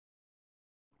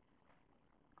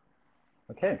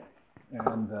Okay,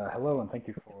 and hello and thank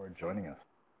you for joining us.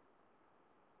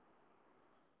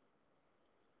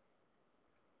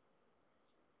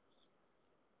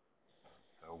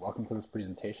 So welcome to this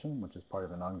presentation, which is part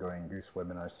of an ongoing GOOS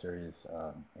webinar series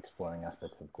exploring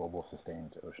aspects of global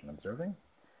sustained ocean observing.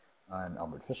 I'm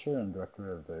Albert Fisher, I'm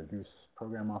director of the GOOS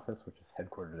program office, which is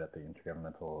headquartered at the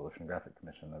Intergovernmental Oceanographic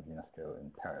Commission of UNESCO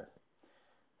in Paris.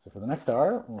 So for the next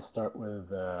hour, we'll start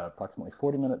with approximately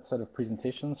 40-minute set of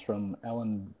presentations from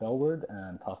Alan Belward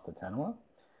and Tanhua.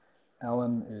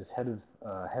 Alan is head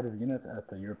of unit at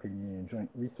the European Union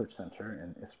Joint Research Center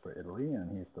in Ispra, Italy,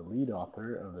 and he's the lead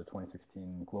author of the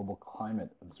 2016 Global Climate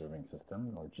Observing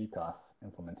System, or GCOS,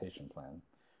 implementation plan,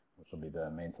 which will be the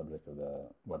main subject of the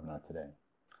webinar today.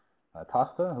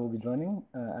 Tosta, who will be joining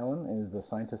Alan, is a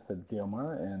scientist at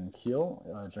GEOMAR in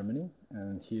Kiel, Germany,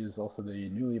 and he is also the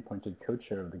newly appointed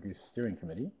co-chair of the GOOS steering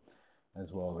committee,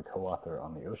 as well as a co-author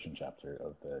on the ocean chapter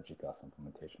of the GCOS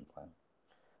implementation plan.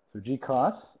 So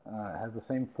GCOS has the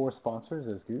same four sponsors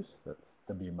as GOOS, that's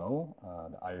WMO,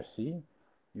 the IOC,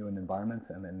 UN Environment,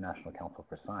 and the International Council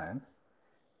for Science.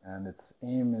 And its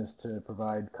aim is to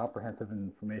provide comprehensive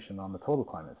information on the total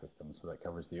climate system, so that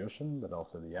covers the ocean, but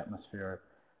also the atmosphere,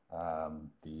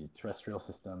 the terrestrial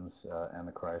systems, and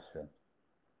the cryosphere.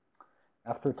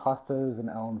 After Tosta's and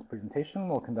Alan's presentation,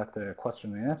 we'll conduct a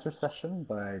question and answer session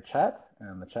by chat,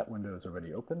 and the chat window is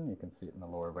already open. You can see it in the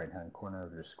lower right-hand corner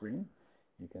of your screen.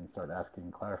 You can start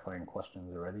asking clarifying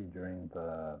questions already during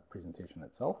the presentation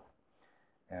itself.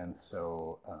 And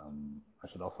so I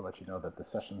should also let you know that the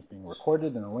session is being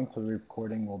recorded, and a link to the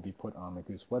recording will be put on the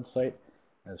GOOS website,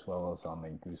 as well as on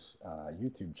the GOOS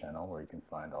YouTube channel, where you can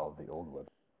find all of the old websites.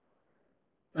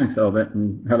 Thanks, Albert,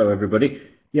 and hello, everybody.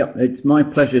 Yeah, it's my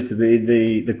pleasure to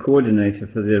be the coordinator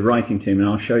for the writing team, and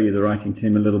I'll show you the writing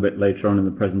team a little bit later on in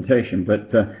the presentation.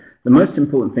 But the most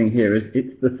important thing here is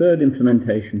it's the third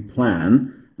implementation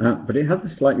plan, but it has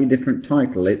a slightly different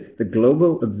title. It's the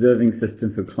Global Observing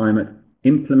System for Climate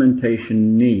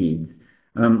Implementation Needs.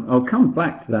 I'll come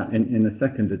back to that in a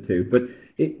second or two, but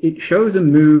it shows a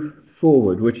move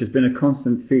forward, which has been a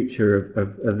constant feature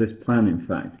of this plan, in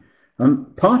fact.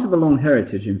 Part of a long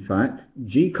heritage, in fact,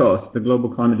 GCOS, the Global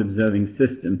Climate Observing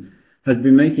System, has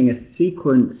been making a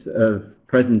sequence of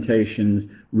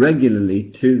presentations regularly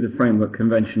to the Framework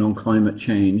Convention on Climate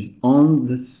Change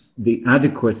on the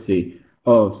adequacy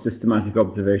of systematic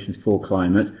observations for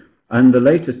climate, and the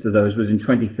latest of those was in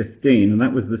 2015, and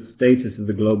that was the status of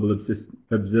the Global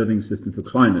Observing System for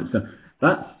Climate. So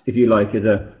that, if you like, is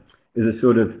a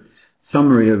sort of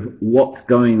summary of what's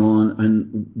going on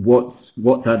and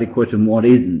what's adequate and what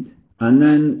isn't, and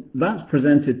then that's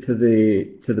presented to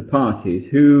the parties,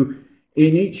 who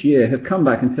in each year have come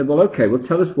back and said, well, okay, well,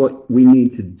 tell us what we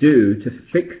need to do to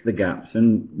fix the gaps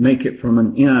and make it from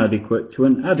an inadequate to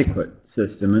an adequate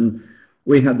system. And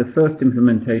we had the first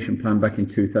implementation plan back in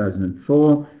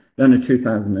 2004, then a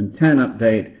 2010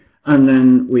 update, and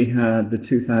then we had the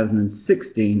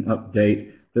 2016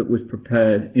 update that was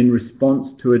prepared in response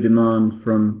to a demand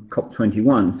from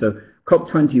COP21. So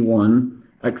COP21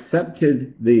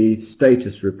 accepted the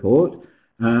status report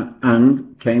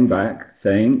and came back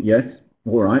saying, yes,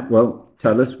 all right, well,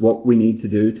 tell us what we need to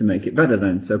do to make it better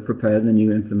then. So prepare the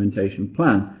new implementation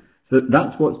plan. So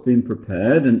that's what's been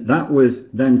prepared, and that was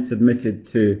then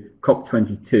submitted to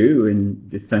COP22 in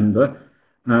December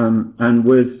and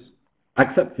was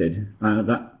accepted.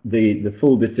 That the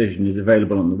full decision is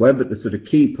available on the web, but the sort of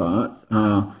key parts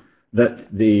are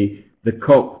that the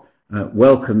COP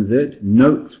welcomes it,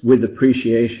 notes with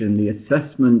appreciation the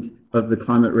assessment of the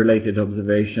climate-related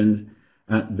observations,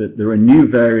 that there are new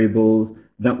variables,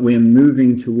 that we're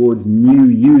moving towards new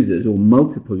uses or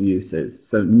multiple uses,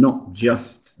 so not just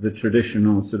the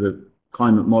traditional sort of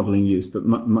climate modeling use, but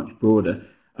much broader.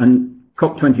 And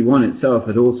COP21 itself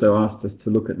had also asked us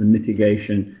to look at the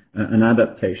mitigation and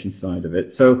adaptation side of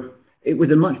it. So it was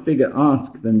a much bigger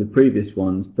ask than the previous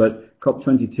ones, but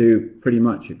COP22 pretty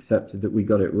much accepted that we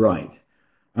got it right.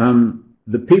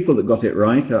 The people that got it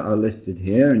right are listed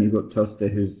here, and you've got Tosta,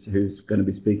 who's going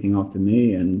to be speaking after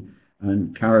me,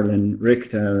 and Carolyn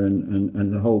Richter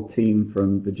and the whole team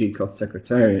from the GCOS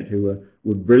Secretariat, who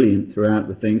were brilliant throughout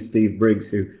the thing. Steve Briggs,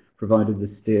 who provided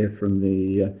the steer from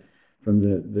the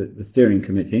steering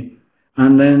committee,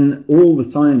 and then all the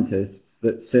scientists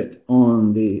that sit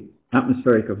on the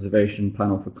Atmospheric Observation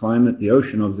Panel for Climate, the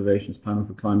Ocean Observations Panel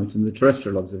for Climate, and the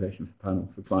Terrestrial Observation Panel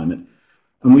for Climate.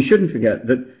 And we shouldn't forget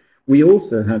that we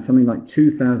also had something like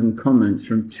 2,000 comments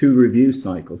from 2 review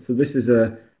cycles. So this is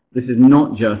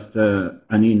not just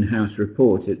an in-house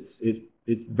report.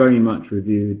 It's very much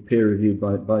reviewed, peer reviewed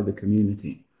by the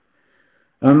community.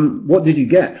 What did you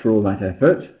get for all that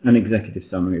effort? An executive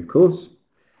summary, of course.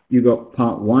 You got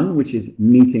part one, which is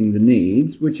meeting the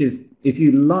needs, which is, if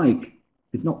you like,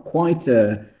 it's not quite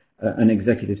an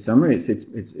executive summary.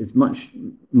 It's much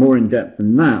more in depth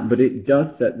than that, but it does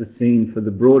set the scene for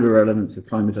the broader elements of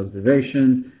climate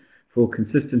observations, for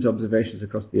consistent observations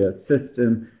across the Earth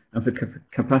system, and for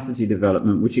capacity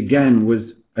development, which again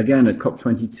was at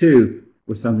COP22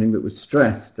 was something that was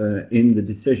stressed in the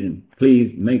decision.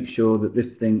 Please make sure that this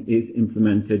thing is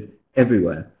implemented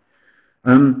everywhere.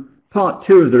 Part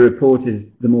two of the report is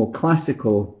the more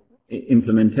classical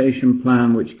implementation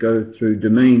plan, which goes through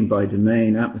domain by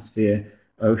domain, atmosphere,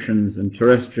 oceans and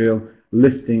terrestrial,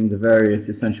 listing the various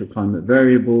essential climate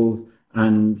variables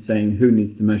and saying who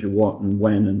needs to measure what and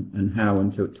when and how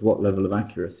and to what level of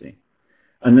accuracy.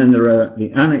 And then there are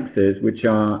the annexes, which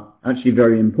are actually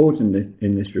very important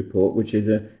in this report, which is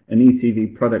an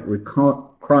ECV product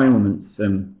requirements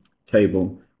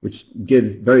table, which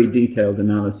gives very detailed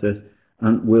analysis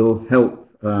and will help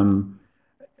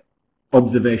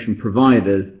observation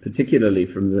providers, particularly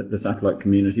from the satellite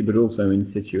community, but also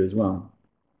in situ as well.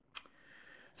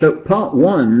 So part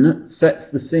one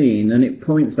sets the scene, and it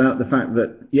points out the fact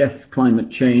that, yes,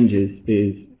 climate change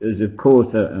is of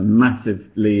course a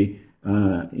massively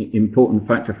important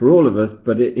factor for all of us,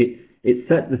 but it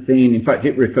set the scene. In fact,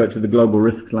 it referred to the global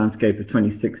risk landscape of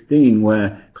 2016,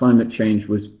 where climate change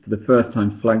was for the first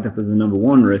time flagged up as the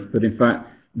 #1 risk. But in fact,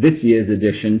 this year's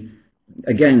edition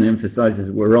again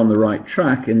emphasizes we're on the right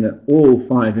track in that all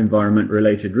 5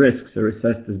 environment-related risks are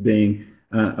assessed as being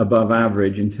above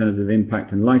average in terms of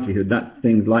impact and likelihood. That's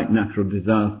things like natural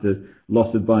disasters,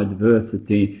 loss of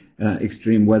biodiversity,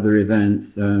 extreme weather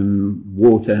events,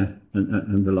 water,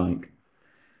 and the like.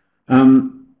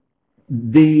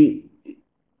 The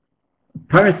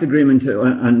Paris Agreement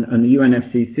and the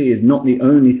UNFCCC is not the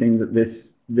only thing that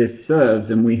this serves,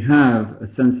 and we have a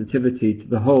sensitivity to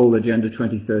the whole Agenda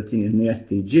 2030 and the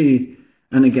SDGs.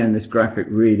 And again, this graphic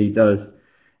really does,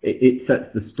 it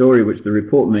sets the story which the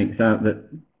report makes out that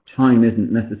time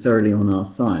isn't necessarily on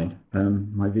our side.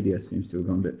 My video seems to have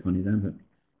gone a bit funny there, but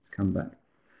let's come back.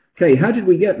 Okay, how did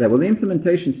we get there? Well, the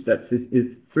implementation steps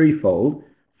is threefold.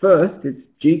 First, it's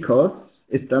GCOS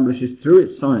establishes through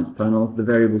its science panel the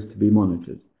variables to be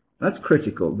monitored. That's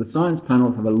critical. The science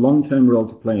panels have a long-term role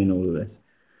to play in all of this.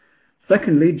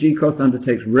 Secondly, GCOS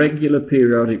undertakes regular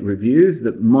periodic reviews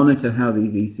that monitor how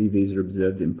these ECVs are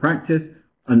observed in practice,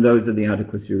 and those are the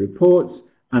adequacy reports,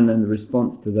 and then the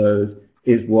response to those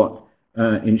is what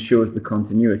ensures the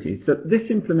continuity. So this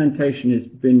implementation has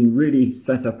been really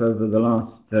set up over the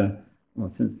last,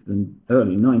 well, since the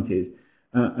early 90s,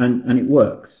 and it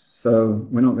works. So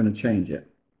we're not going to change it.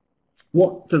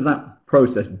 What does that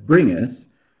process bring us?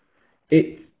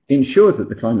 It ensures that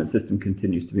the climate system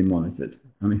continues to be monitored.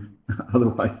 I mean,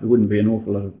 otherwise there wouldn't be an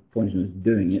awful lot of point in us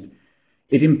doing it.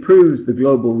 It improves the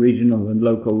global, regional and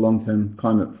local long-term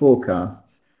climate forecasts.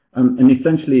 And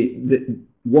essentially,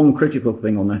 one critical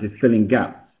thing on that is filling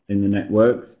gaps in the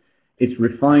networks. It's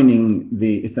refining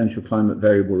the essential climate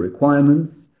variable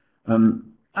requirements.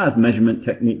 As measurement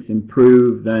techniques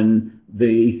improve, then the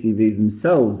ECVs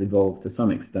themselves evolve to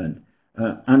some extent.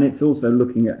 And it's also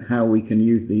looking at how we can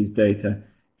use these data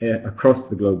across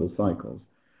the global cycles.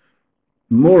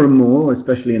 More and more,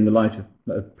 especially in the light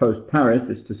of post-Paris,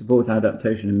 is to support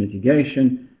adaptation and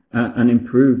mitigation and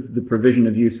improve the provision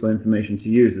of useful information to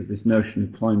users, this notion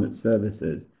of climate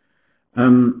services.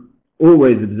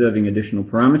 Always observing additional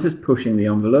parameters, pushing the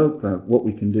envelope. What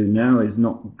we can do now is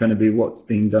not going to be what's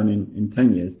being done in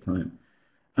 10 years' time.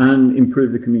 And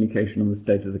improve the communication on the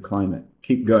state of the climate.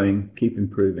 Keep going, keep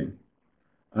improving.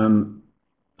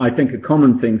 I think a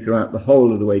common thing throughout the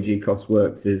whole of the way GCOS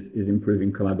works is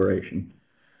improving collaboration.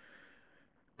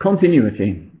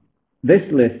 Continuity.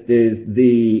 This list is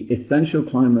the essential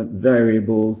climate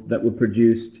variables that were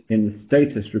produced in the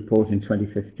status report in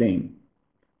 2015.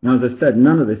 Now, as I said,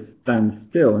 none of this stands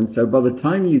still, and so by the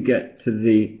time you get to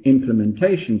the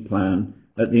implementation plan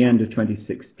at the end of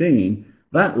 2016,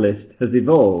 that list has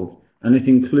evolved, and it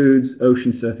includes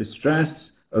ocean surface stress,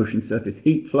 ocean surface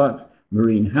heat flux,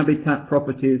 marine habitat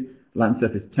properties, land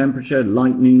surface temperature,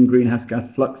 lightning, greenhouse gas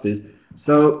fluxes.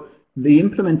 So the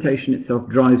implementation itself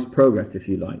drives progress, if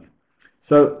you like.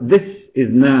 So this is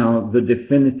now the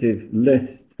definitive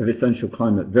list of essential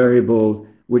climate variables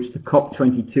which the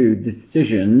COP22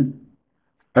 decision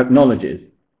acknowledges.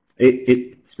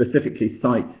 It specifically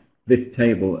cites this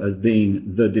table as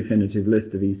being the definitive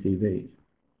list of ECVs.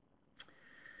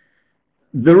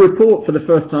 The report for the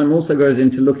first time also goes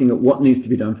into looking at what needs to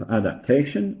be done for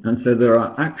adaptation, and so there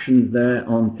are actions there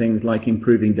on things like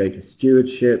improving data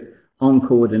stewardship, on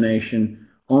coordination,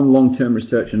 on long-term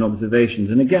research and observations.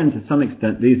 And again, to some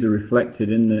extent, these are reflected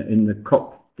in the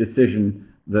COP decision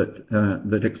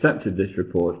that accepted this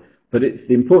report. But it's,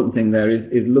 the important thing there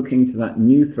is looking to that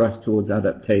new thrust towards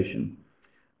adaptation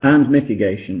and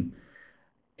mitigation.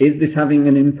 Is this having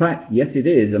an impact? Yes, it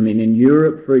is. I mean, in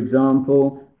Europe, for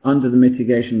example, under the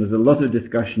mitigation, there's a lot of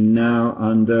discussion now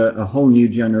under a whole new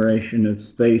generation of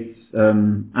space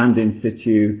and in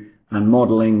situ and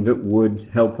modeling that would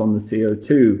help on the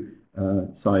CO2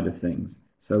 side of things.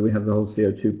 So we have the whole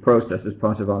CO2 process as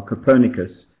part of our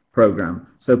Copernicus program.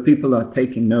 So people are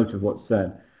taking note of what's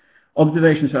said.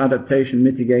 Observations for adaptation,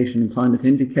 mitigation, and climate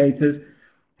indicators.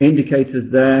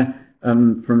 Indicators there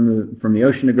from the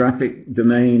oceanographic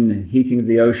domain, heating of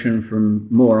the ocean from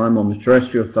more, I'm on the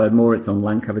terrestrial side, more it's on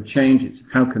land cover change. It's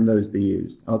how can those be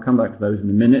used? I'll come back to those in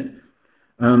a minute.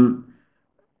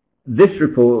 This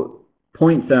report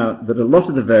points out that a lot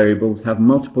of the variables have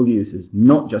multiple uses,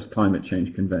 not just climate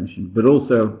change convention, but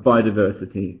also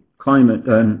biodiversity, climate,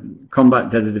 combat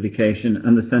desertification,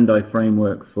 and the Sendai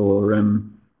framework for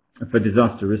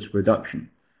disaster risk reduction,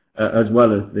 as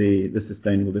well as the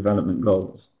Sustainable Development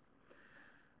Goals.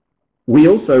 We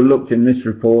also looked in this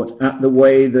report at the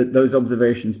way that those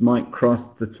observations might cross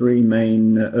the three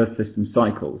main Earth system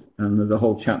cycles, and there's a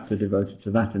whole chapter devoted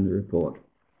to that in the report.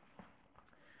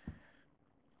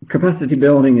 Capacity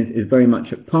building is very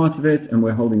much a part of it, and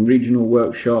we're holding regional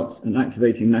workshops and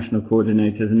activating national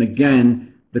coordinators. And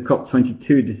again, the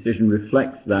COP22 decision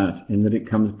reflects that, in that it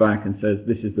comes back and says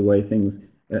this is the way things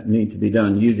need to be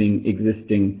done, using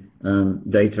existing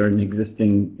data and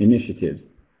existing initiatives.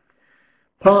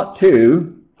 Part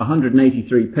 2,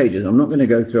 183 pages. I'm not going to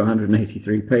go through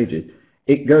 183 pages.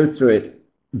 It goes through it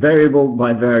variable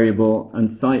by variable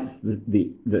and cites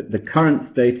the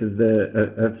current state of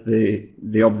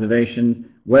the observations,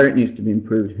 where it needs to be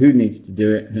improved, who needs to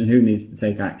do it, and who needs to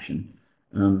take action.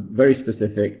 Very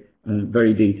specific and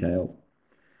very detailed.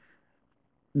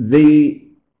 The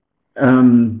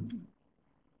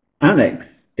annex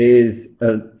is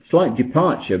a slight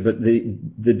departure, but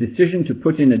the decision to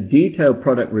put in a detailed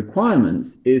product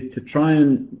requirements is to try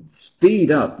and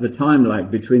speed up the time lag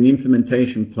between the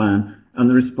implementation plan and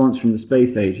the response from the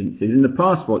space agencies. In the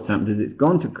past, what's happened is it's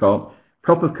gone to COP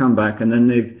have come back, and then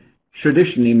they've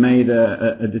traditionally made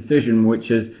a decision which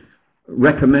has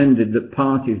recommended that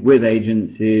parties with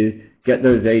agencies get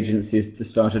those agencies to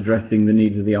start addressing the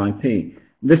needs of the IP.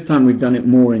 This time we've done it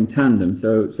more in tandem,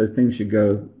 so things should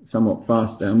go somewhat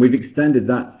faster. And we've extended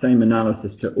that same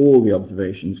analysis to all the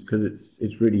observations because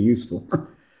it's really useful.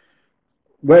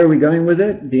 Where are we going with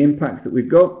it? The impacts that we've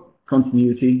got: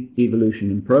 continuity, evolution,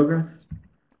 and progress.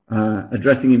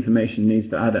 Addressing information needs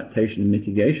for adaptation and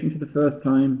mitigation for the first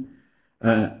time.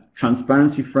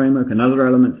 Transparency framework and other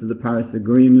elements of the Paris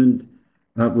Agreement.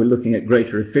 We're looking at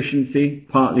greater efficiency,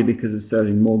 partly because of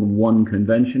serving more than one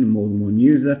convention and more than one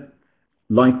user.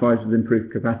 Likewise with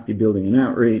improved capacity building and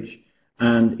outreach,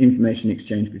 and information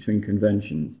exchange between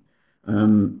conventions.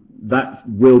 That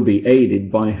will be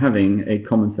aided by having a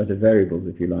common set of variables,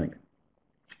 if you like.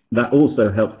 That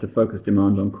also helps to focus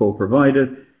demand on core providers,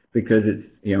 because it's,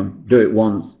 do it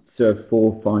once, serve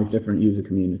 4 or 5 different user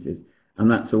communities, and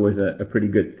that's always a pretty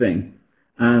good thing.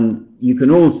 And you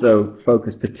can also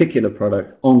focus particular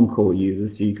products on core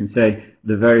users, so you can say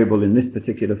the variable in this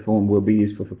particular form will be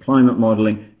useful for climate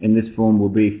modeling, in this form will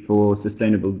be for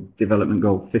Sustainable Development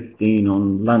Goal 15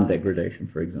 on land degradation,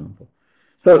 for example.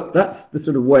 So that's the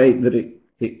sort of way that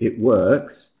it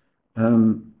works.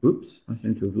 Oops, I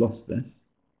seem to have lost this.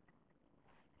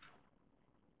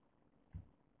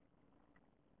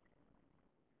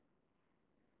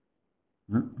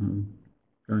 I'm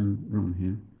going wrong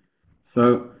here.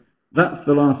 So that's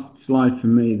the last slide for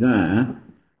me there.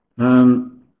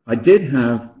 I did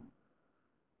have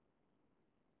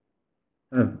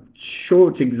a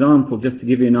short example just to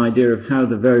give you an idea of how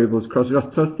the variables cross.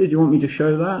 Did you want me to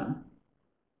show that?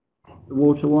 The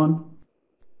water one?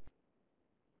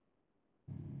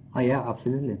 Oh yeah,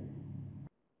 absolutely.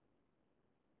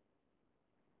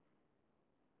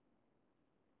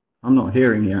 I'm not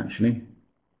hearing you actually,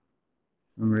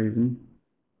 for some reason.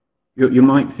 Your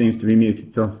mic seems to be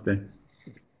muted, Tosti.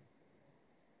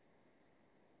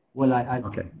 Well,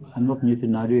 okay. I'm not muted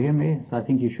now. Do you hear me? So I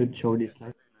think you should show this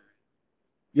slide.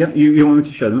 Yep, you want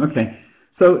me to show them? Okay.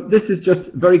 So this is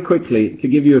just very quickly to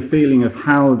give you a feeling of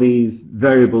how these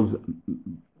variables,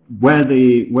 where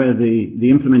the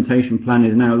implementation plan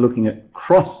is now looking at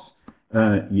cross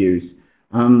use.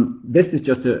 This is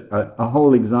just a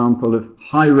whole example of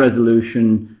high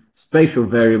resolution spatial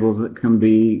variables that can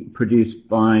be produced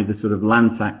by the sort of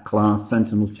Landsat class,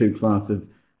 Sentinel-2 class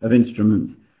of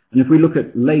instruments. And if we look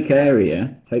at lake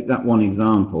area, take that one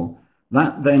example,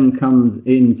 that then comes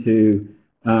into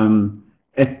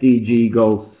SDG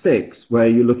goal 6, where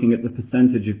you're looking at the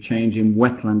percentage of change in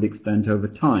wetland extent over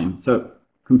time. So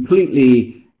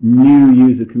completely new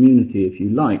user community, if you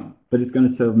like, but it's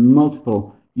going to serve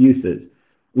multiple uses.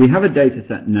 We have a data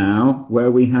set now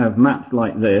where we have maps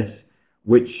like this,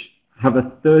 which have a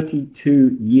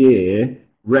 32-year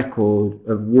record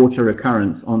of water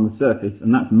occurrence on the surface,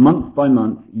 and that's month by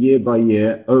month, year by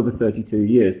year, over 32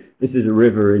 years. This is a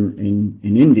river in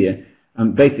India,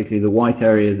 and basically the white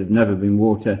areas have never been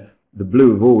water, the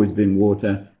blue have always been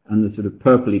water, and the sort of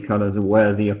purpley colours are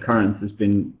where the occurrence has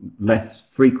been less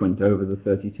frequent over the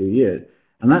 32 years.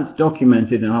 And that's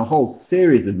documented in a whole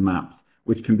series of maps,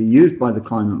 which can be used by the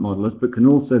climate modelers, but can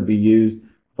also be used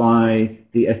by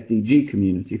the SDG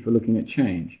community for looking at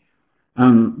change.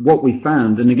 What we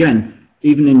found, and again,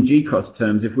 even in GCOS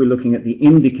terms, if we're looking at the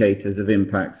indicators of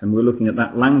impacts, and we're looking at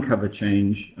that land cover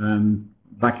change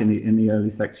back in the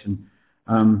early section.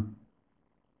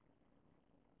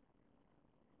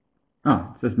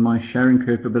 It says my sharing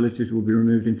capabilities will be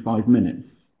removed in 5 minutes.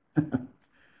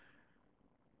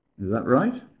 Is that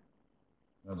right?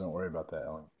 No, don't worry about that,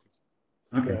 Alan.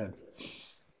 Okay. Go ahead.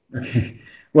 Okay.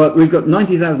 Well, we've got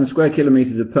 90,000 square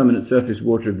kilometers of permanent surface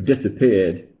water have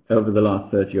disappeared over the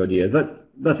last 30-odd years.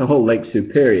 That's a whole Lake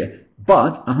Superior.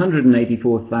 But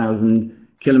 184,000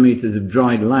 kilometers of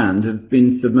dried land have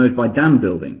been submerged by dam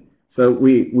building. So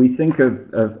we think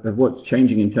of what's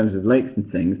changing in terms of lakes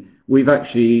and things. We've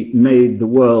actually made the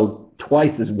world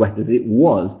twice as wet as it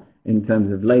was in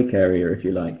terms of lake area, if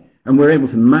you like. And we're able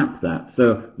to map that.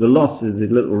 So the loss is the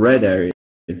little red areas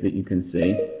that you can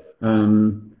see,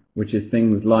 which is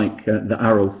things like the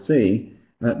Aral Sea.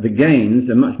 The gains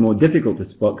are much more difficult to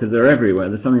spot because they're everywhere.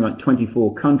 There's something like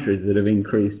 24 countries that have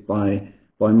increased by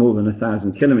more than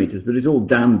 1,000 kilometers, but it's all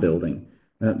dam building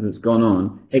that's gone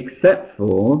on, except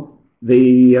for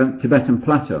the Tibetan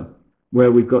Plateau,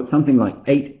 where we've got something like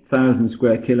 8,000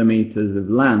 square kilometers of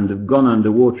land have gone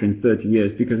underwater in 30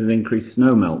 years because of increased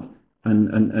snow melt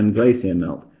and glacier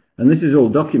melt. And this is all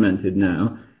documented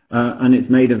now, and it's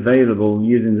made available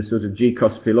using the sort of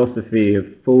GCOS philosophy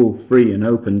of full, free, and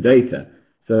open data.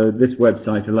 So this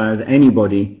website allows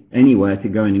anybody, anywhere, to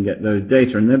go in and get those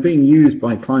data. And they're being used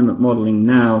by climate modeling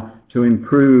now to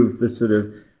improve the sort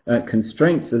of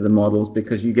constraints of the models,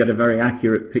 because you get a very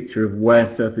accurate picture of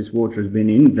where surface water has been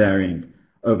invariant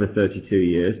over 32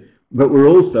 years. But we're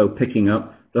also picking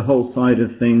up the whole side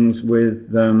of things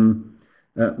with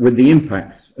the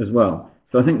impacts as well.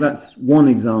 So I think that's one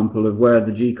example of where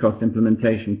the GCOS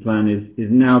implementation plan is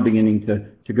now beginning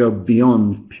to go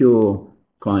beyond pure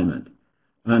climate.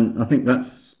 And I think that's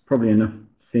probably enough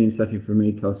scene setting for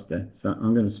me, Toste. So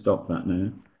I'm going to stop that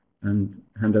now and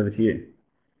hand over to you.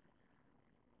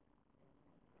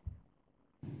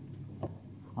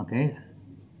 Okay.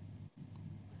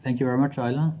 Thank you very much,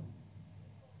 Ayla.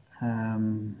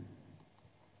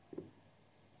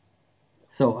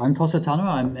 So I'm Tanhua.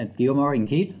 I'm at GeoMar in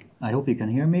Kiel. I hope you can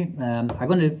hear me. I'm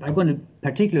going to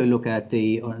particularly look at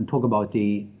and talk about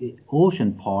the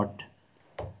ocean part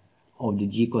of the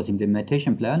GCOS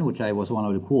implementation plan, which I was one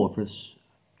of the co-authors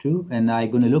to, and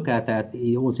I'm going to look at that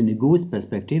also in the GOOS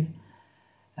perspective,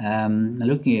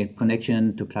 looking at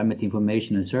connection to climate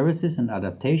information and services and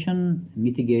adaptation,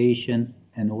 mitigation,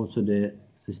 and also the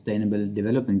sustainable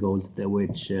development goals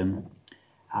which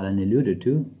Alan alluded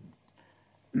to.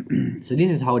 So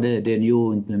this is how the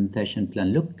new implementation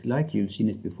plan looked like. You've seen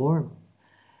it before.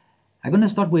 I'm going to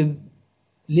start with a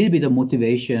little bit of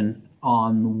motivation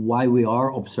on why we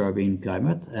are observing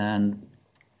climate, and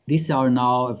these are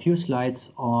now a few slides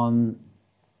on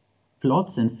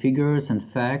plots and figures and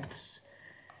facts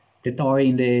that are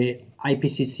in the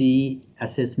IPCC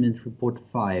Assessment Report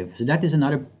 5. So that is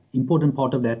another important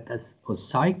part of that as a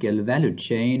cycle value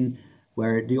chain,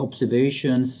 where the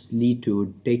observations lead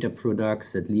to data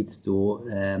products that leads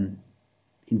to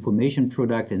information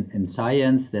product and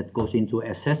science that goes into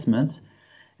assessments.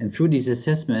 And through these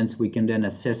assessments, we can then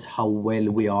assess how well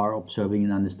we are observing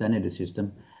and understanding the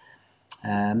system.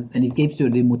 And it gives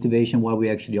you the motivation why we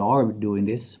actually are doing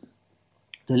this.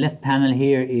 The left panel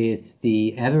here is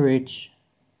the average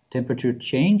temperature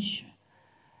change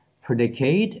per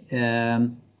decade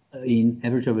in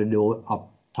average over the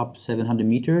top 700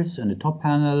 meters on the top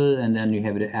panel, and then you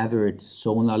have the average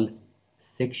zonal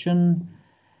section,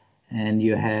 and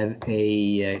you have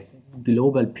a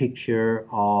global picture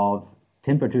of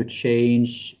temperature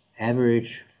change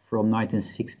average from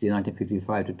 1960,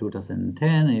 1955 to 2010,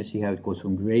 and you see how it goes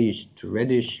from grayish to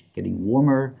reddish, getting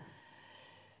warmer.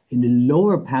 In the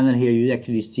lower panel here, you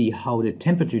actually see how the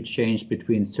temperature change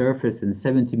between surface and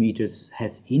 70 meters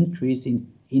has increased,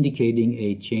 indicating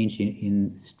a change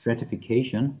in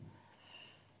stratification.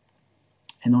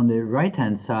 And on the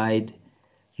right-hand side,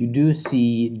 you do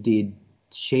see the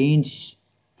change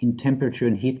in temperature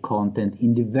and heat content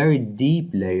in the very deep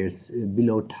layers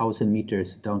below 1,000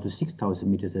 meters down to 6,000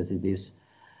 meters as it is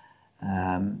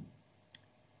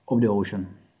of the ocean.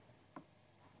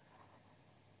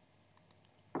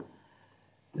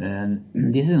 And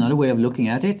this is another way of looking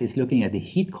at it. It's looking at the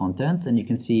heat content, and you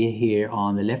can see here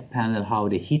on the left panel how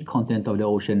the heat content of the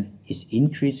ocean is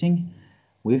increasing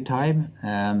with time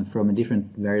from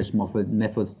different various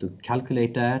methods to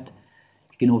calculate that.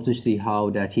 You can also see how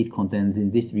that heat content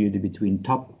is distributed between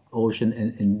top ocean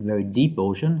and very deep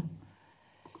ocean.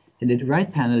 And the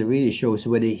right panel really shows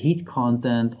where the heat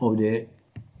content of the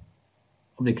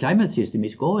climate system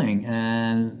is going.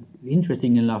 And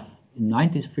interesting enough,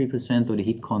 93% of the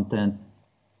heat content,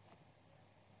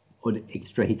 or the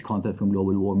extra heat content from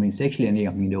global warming, is actually ending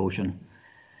up in the ocean.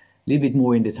 A little bit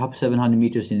more in the top 700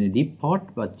 meters in the deep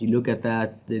part, but you look at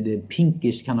that, the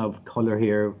pinkish kind of color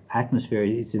here, atmosphere,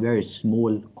 it's a very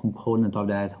small component of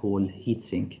that whole heat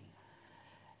sink.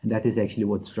 And that is actually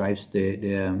what drives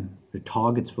the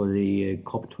targets for the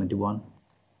COP21.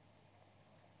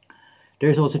 There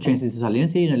is also changes in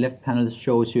salinity. The left panel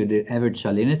shows you the average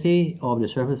salinity of the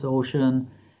surface ocean.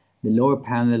 The lower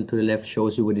panel to the left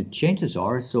shows you where the changes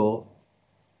are. So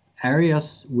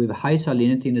areas with high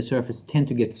salinity in the surface tend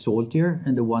to get saltier,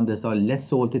 and the ones that are less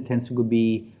salty tends to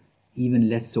be even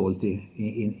less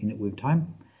salty with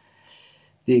time.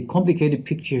 The complicated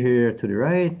picture here to the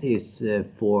right is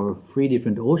for 3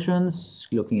 different oceans,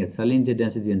 looking at salinity,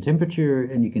 density, and temperature,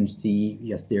 and you can see,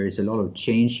 yes, there is a lot of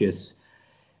changes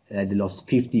the last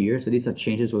 50 years. So these are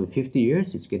changes over 50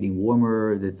 years. It's getting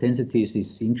warmer, the density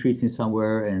is increasing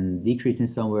somewhere and decreasing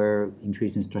somewhere,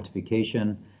 increasing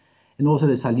stratification. And also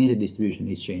the salinity distribution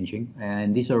is changing.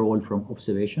 And these are all from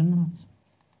observations.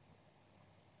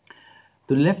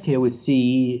 To the left here we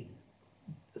see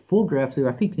 4 graphs that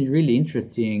I think is really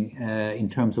interesting in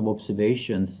terms of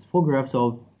observations. 4 graphs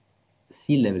of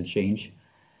sea level change.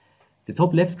 The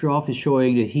top left graph is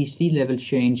showing the sea level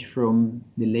change from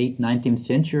the late 19th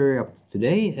century up to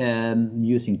today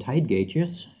using tide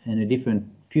gauges and a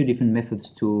few different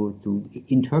methods to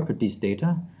interpret this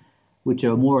data, which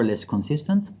are more or less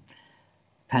consistent.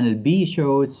 Panel B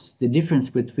shows the difference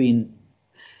between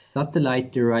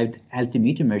satellite-derived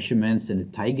altimeter measurements and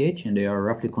the tide gauge, and they are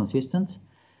roughly consistent.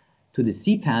 To the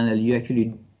C panel, you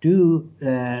actually do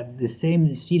the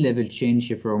same sea level change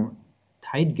here from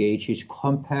tide gauges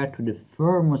compared to the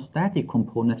thermostatic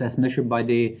component as measured by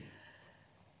the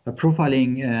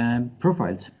profiling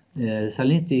profiles,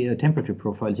 salinity temperature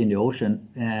profiles in the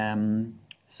ocean.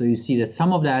 So you see that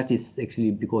some of that is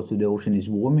actually because the ocean is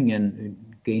warming and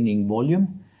gaining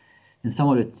volume, and some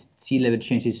of the sea level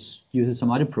changes due to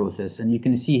some other process. And you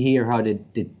can see here how the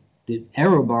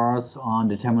error bars on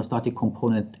the thermostatic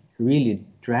component really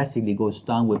drastically goes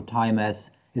down with time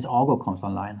as Argo comes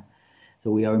online. So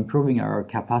we are improving our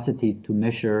capacity to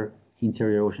measure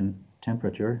interior ocean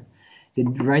temperature. The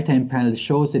right-hand panel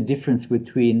shows the difference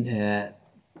between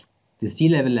the sea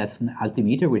level as an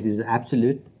altimeter, which is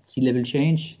absolute sea level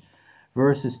change,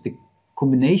 versus the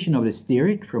combination of the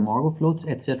STERIT from Argo floats,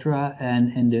 etc.,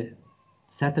 and the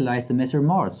satellites that measure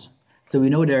Mars. So we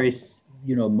know there is,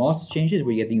 mass changes.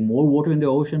 We're getting more water in the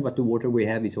ocean, but the water we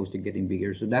have is also getting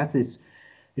bigger. So that is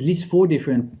at least 4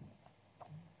 different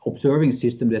observing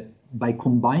systems that, by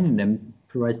combining them,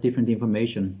 provides different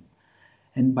information.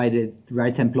 And by the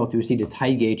right-hand plot, you see the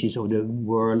tide gauges of the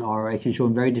world are actually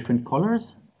showing very different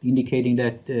colors, indicating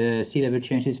that sea level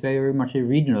change is very much a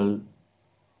regional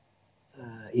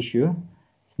issue.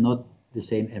 It's not the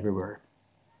same everywhere.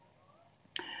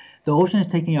 The ocean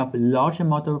is taking up a large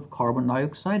amount of carbon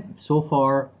dioxide. So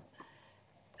far,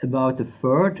 about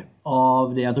 1/3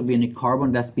 of the anthropogenic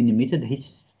carbon that's been emitted is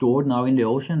stored now in the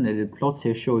ocean. The plots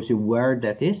here shows you where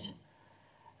that is.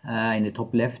 In the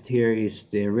top left here is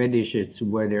the reddish, it's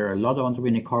where there are a lot of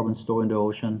anthropogenic carbon stored in the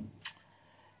ocean.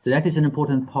 So that is an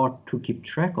important part to keep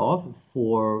track of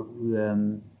for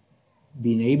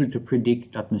being able to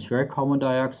predict atmospheric carbon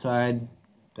dioxide,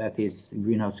 that is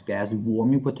greenhouse gas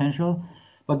warming potential,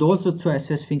 but also to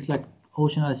assess things like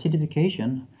ocean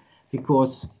acidification,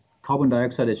 because carbon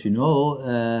dioxide, as you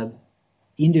know,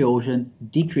 in the ocean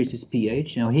decreases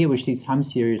pH. Now here we see time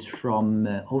series from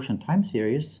ocean time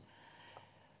series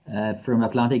from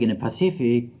Atlantic and the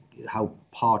Pacific, how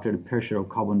part of the pressure of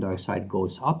carbon dioxide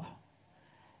goes up.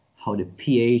 how the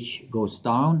pH goes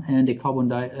down, and the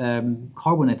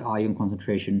carbonate ion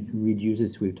concentration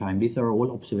reduces with time. These are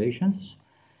all observations.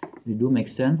 They do make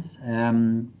sense.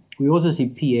 We also see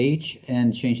pH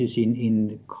and changes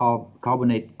in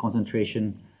carbonate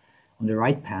concentration on the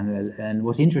right panel. And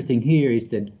what's interesting here is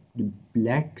that the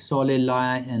black solid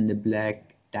line and the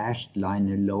black dashed line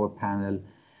in the lower panel,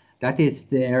 that is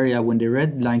the area when the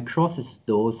red line crosses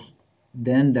those,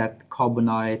 then that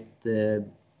carbonate,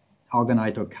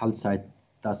 aragonite or calcite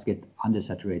does get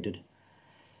undersaturated.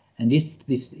 And this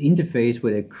interface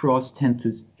where they cross tend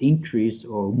to increase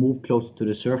or move closer to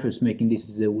the surface, making this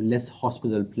a less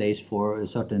hospitable place for a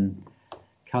certain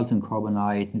calcium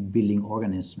carbonate building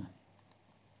organism.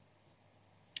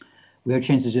 We have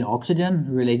changes in oxygen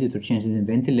related to changes in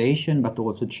ventilation, but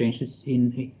also changes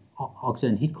in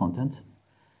oxygen heat content.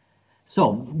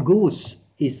 So GOOS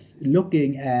is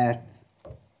looking at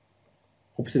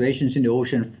observations in the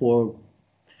ocean for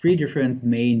 3 different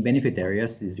main benefit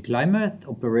areas. This is the climate,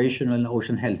 operational, and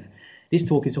ocean health. This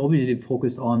talk is obviously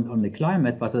focused on the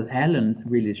climate, but as Alan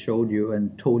really showed you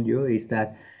and told you is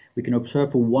that we can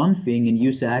observe for one thing and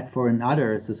use that for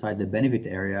another societal benefit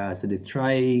area. So the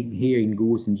try here in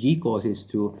GOOS and GCOS is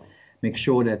to make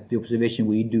sure that the observation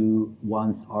we do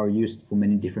once are used for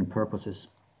many different purposes.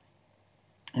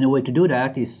 And the way to do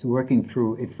that is working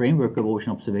through a framework of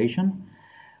ocean observation,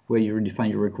 where you define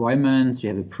your requirements, you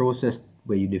have a process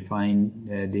where you define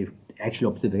the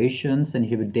actual observations, and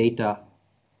you have a data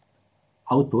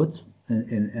output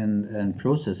and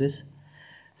processes.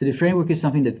 So the framework is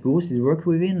something that GOOS is worked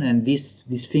within, and this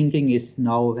thinking is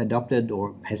now adopted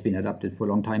or has been adopted for a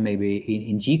long time, maybe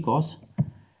in GCOS.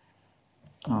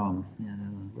 Yeah, that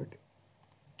doesn't work.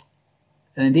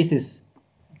 And this is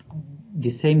the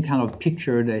same kind of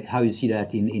picture that how you see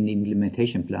that in the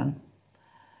implementation plan.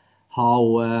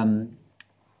 How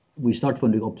we start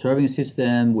from the observing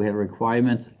system, we have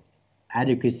requirement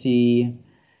adequacy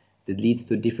that leads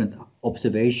to different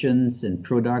observations and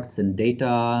products and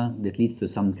data that leads to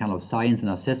some kind of science and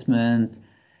assessment,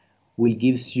 will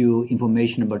gives you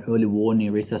information about early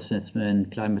warning, risk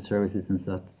assessment, climate services and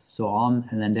so on.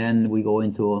 And then we go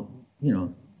into, you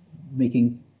know,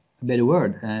 making a better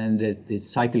world, and the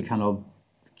cycle kind of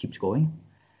keeps going.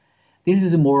 This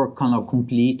is a more kind of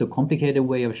complete or complicated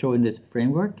way of showing this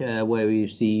framework, where you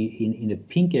see in the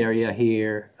pink area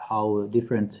here how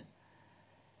different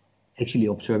actually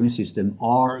observing systems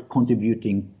are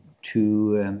contributing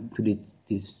to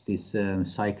this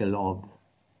cycle of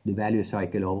the value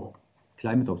cycle of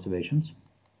climate observations.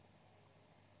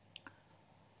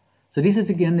 So this is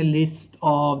again a list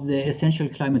of the essential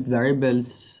climate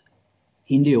variables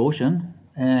in the ocean.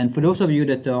 And for those of you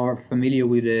that are familiar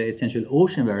with the essential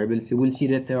ocean variables, you will see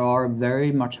that there are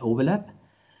very much overlap.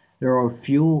 There are a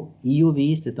few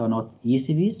EUVs that are not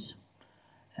ECVs.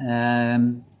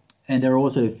 And there are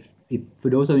also, for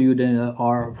those of you that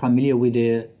are familiar with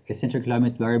the essential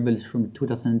climate variables from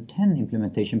 2010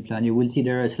 implementation plan, you will see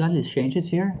there are slightly changes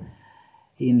here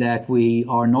in that we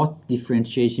are not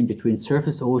differentiating between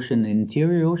surface ocean and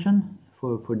interior ocean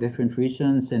for different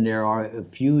reasons. And there are a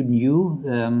few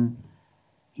new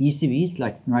ECVs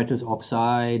like nitrous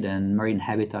oxide and marine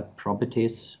habitat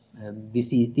properties. This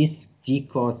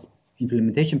GCOS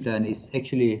implementation plan is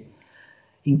actually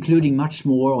including much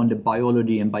more on the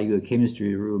biology and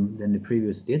biochemistry room than the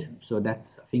previous did. So that,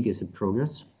 I think, is a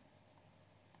progress.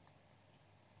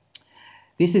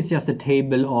 This is just a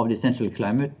table of the essential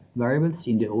climate variables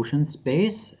in the ocean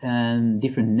space and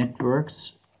different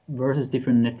networks versus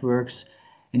different networks.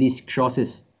 And these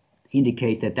crosses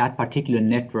indicate that that particular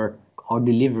network are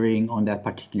delivering on that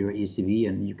particular ECV,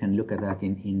 and you can look at that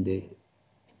in the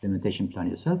implementation plan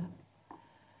yourself.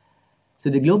 So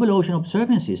the Global Ocean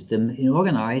Observing System is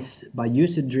organized by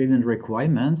user-driven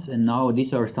requirements, and now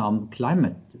these are some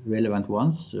climate-relevant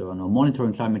ones. So,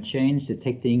 monitoring climate change,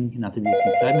 detecting and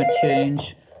attributing climate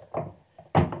change,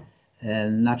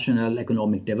 and national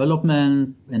economic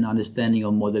development, and understanding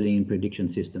of modeling and prediction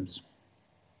systems.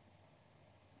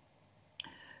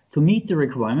 To meet the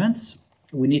requirements,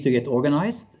 we need to get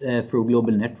organized through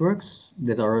global networks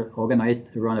that are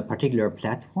organized around a particular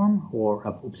platform or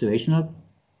observational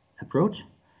approach.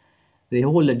 They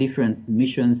hold a different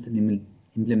missions and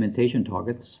implementation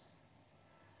targets.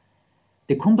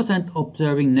 The competent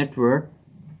observing network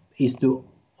is to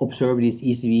observe these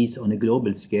ECVs on a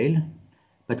global scale,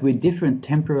 but with different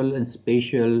temporal and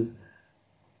spatial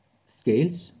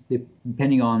scales,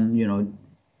 depending on, you know,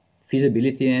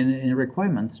 feasibility and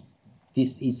requirements.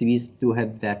 These ECVs do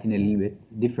have that in a little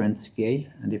bit different scale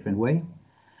and different way.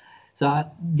 So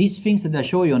these things that I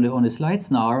show you on the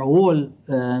slides now are all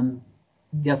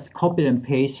just copied and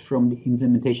paste from the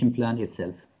implementation plan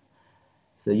itself.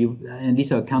 So and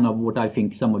these are kind of what I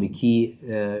think some of the key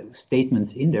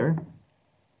statements in there.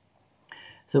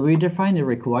 So we define the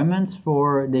requirements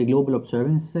for the global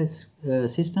observing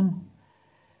system.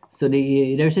 So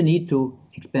there's a need to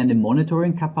expand the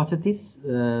monitoring capacities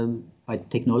by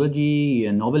technology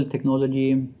and novel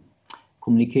technology,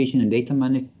 communication and data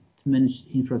management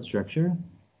infrastructure.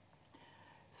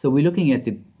 So we're looking at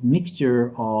the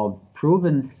mixture of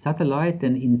proven satellite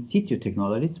and in situ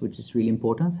technologies, which is really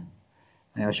important.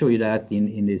 I'll show you that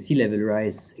in the sea level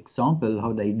rise example,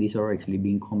 how these are actually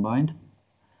being combined.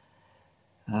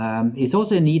 It's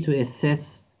also a need to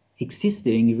assess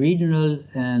existing regional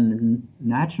and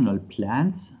national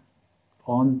plans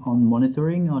on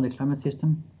monitoring on the climate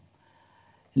system.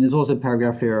 And there's also a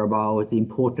paragraph here about the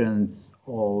importance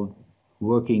of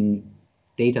working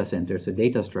data centers, the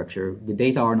data structure. The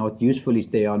data are not useful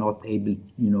if they are not able,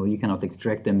 you cannot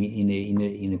extract them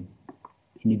in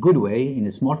a good way, in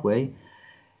a smart way.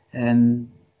 And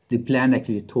the plan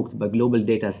actually talked about global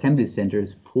data assembly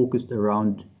centers focused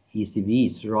around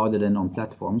ECVs rather than on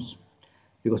platforms.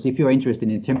 Because if you're interested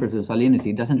in temperature and salinity,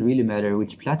 it doesn't really matter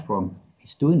which platform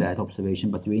is doing that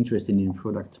observation, but you're interested in the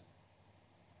product.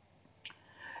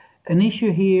 An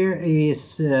issue here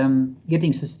is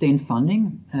getting sustained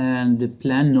funding, and the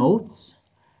plan notes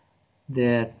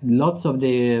that lots of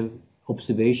the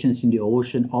observations in the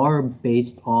ocean are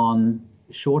based on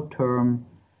short-term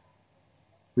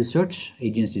research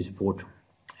agency support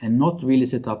and not really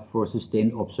set up for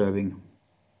sustained observing.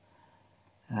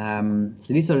 So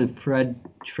these are the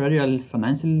fragile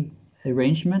financial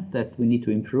arrangement that we need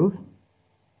to improve.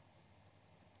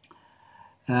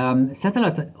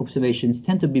 Satellite observations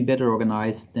tend to be better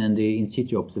organized than the in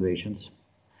situ observations.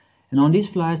 And on these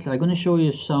slides, I'm going to show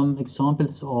you some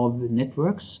examples of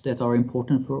networks that are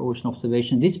important for ocean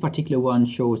observation. This particular one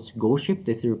shows GOOS ship,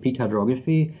 that's a repeat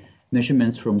hydrography,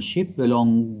 measurements from ship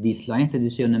along these lines that you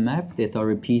see on the map that are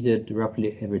repeated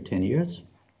roughly every 10 years.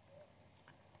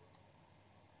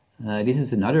 This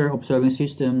is another observing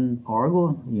system,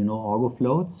 Argo, Argo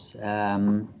floats.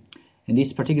 And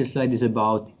this particular slide is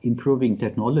about improving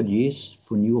technologies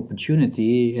for new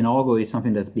opportunity. And Argo is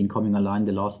something that's been coming online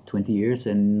the last 20 years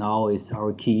and now is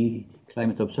our key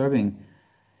climate observing,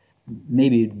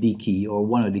 maybe the key or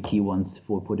one of the key ones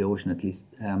for the ocean at least.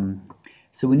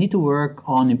 So we need to work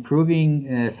on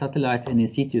improving satellite and in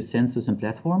situ sensors and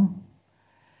platform.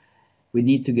 We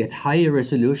need to get higher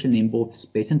resolution in both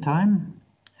space and time.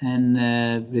 And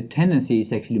the tendency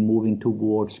is actually moving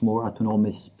towards more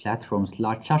autonomous platforms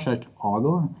such as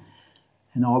Argo.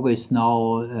 And Argo is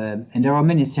now, and there are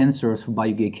many sensors for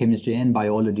biochemistry and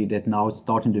biology that now is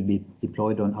starting to be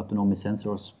deployed on autonomous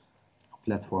sensors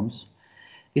platforms.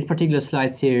 This particular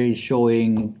slide here is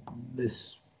showing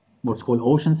this what's called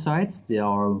ocean sites. There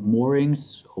are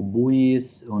moorings or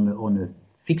buoys on a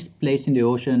fixed place in the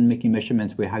ocean, making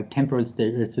measurements with high temporal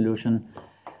resolution,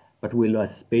 but with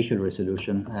less spatial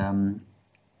resolution.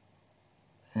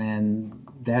 And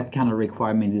that kind of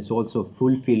requirement is also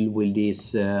fulfilled with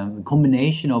this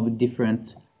combination of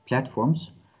different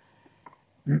platforms.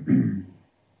 There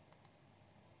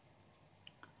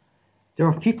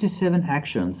are 57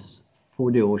 actions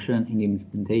for the ocean in the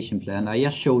implementation plan. I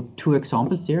just showed two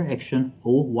examples here. Action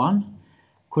 01,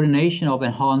 coordination of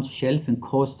enhanced shelf and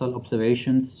coastal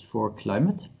observations for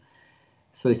climate.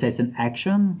 So it says an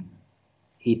action.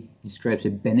 It describes a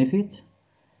benefit,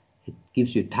 it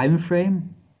gives you a time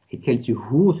frame, it tells you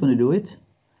who's going to do it,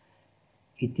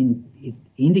 it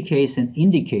indicates an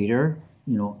indicator,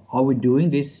 are we doing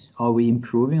this, are we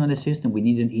improving on the system, we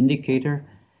need an indicator,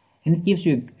 and it gives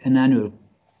you an annual,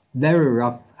 very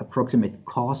rough approximate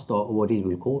cost of what it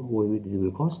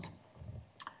will cost.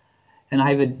 And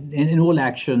I have in all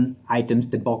action items,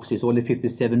 the boxes, all the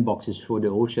 57 boxes for the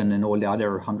ocean and all the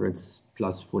other hundreds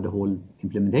plus for the whole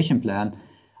implementation plan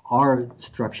are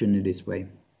structured in this way.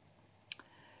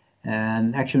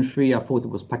 And action 3 I thought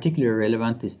was particularly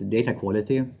relevant is the data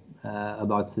quality,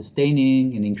 about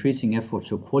sustaining and increasing efforts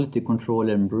for quality control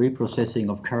and reprocessing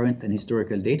of current and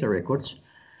historical data records.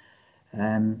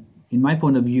 In my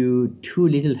point of view, too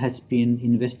little has been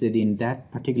invested in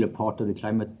that particular part of the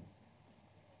climate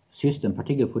system,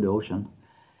 particularly for the ocean.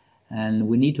 And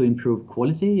we need to improve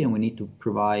quality, and we need to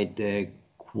provide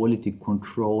quality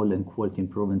control and quality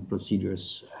improvement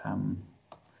procedures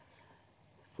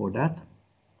for that.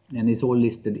 And it's all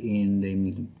listed in the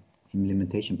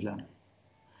implementation plan.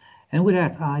 And with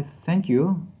that, I thank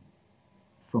you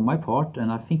from my part, and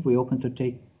I think we're open to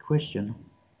take questions.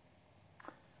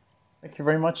 Thank you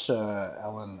very much,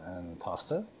 Ellen and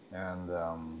Toste.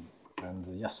 And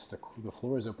yes, the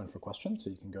floor is open for questions, so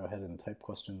you can go ahead and type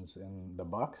questions in the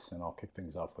box, and I'll kick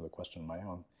things off with a question of my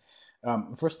own.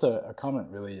 First, a comment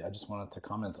really. I just wanted to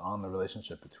comment on the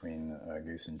relationship between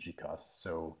GOOS and GCOS.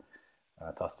 So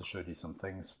Tasta showed you some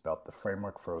things about the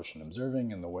framework for ocean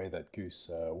observing and the way that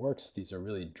GOOS works. These are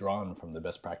really drawn from the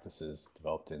best practices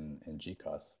developed in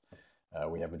GCOS.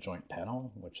 We have a joint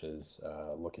panel, which is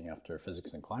looking after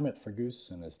physics and climate for GOOS,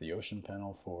 and is the ocean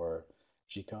panel for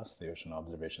GCOS, the Ocean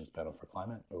Observations Panel for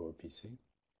Climate, OOPC.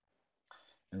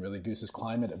 And really, GOOS's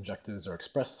climate objectives are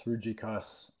expressed through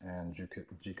GCOS, and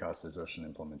GCOS's ocean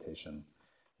implementation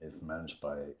is managed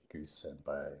by GOOS and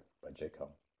by JCOM.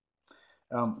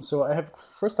 So I have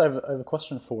a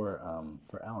question for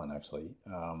Alan, actually.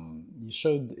 You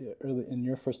showed early in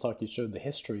your first talk, you showed the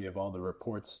history of all the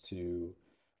reports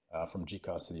from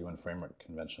GCOS to the UN Framework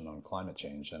Convention on Climate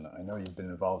Change, and I know you've been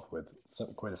involved with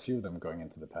quite a few of them going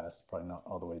into the past, probably not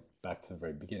all the way back to the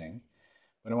very beginning.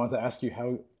 But I want to ask you,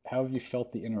 how have you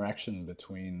felt the interaction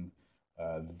between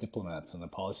the diplomats and the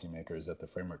policymakers at the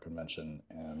Framework Convention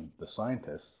and the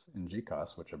scientists in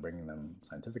GCOS, which are bringing them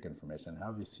scientific information? How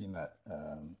have you seen that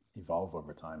evolve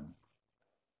over time?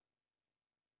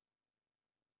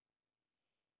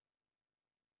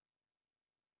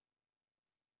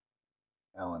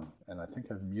 Alan, and I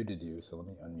think I've muted you, so let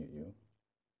me unmute you.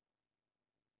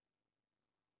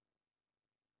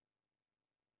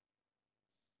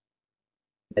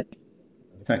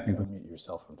 Technical. Unmute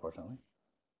yourself, unfortunately.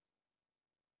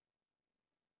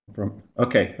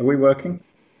 Okay, are we working?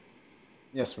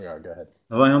 Yes, we are. Go ahead.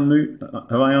 Have I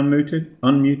unmuted?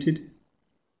 Unmuted?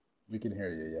 We can hear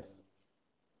you. Yes.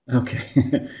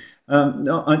 Okay.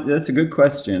 No, that's a good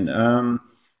question.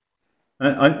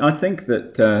 I think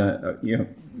that you know,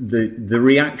 the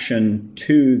reaction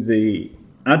to the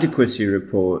adequacy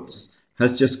reports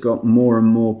has just got more and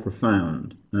more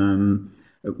profound.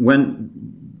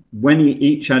 When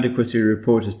each adequacy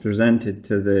report is presented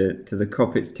to the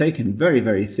COP, it's taken very,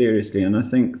 very seriously, and I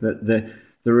think that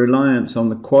the reliance on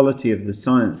the quality of the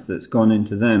science that's gone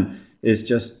into them is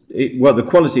just well, the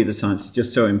quality of the science is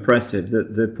just so impressive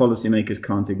that the policymakers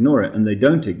can't ignore it, and they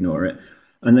don't ignore it,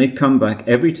 and they've come back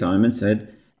every time and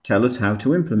said, tell us how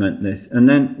to implement this. And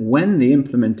then when the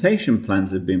implementation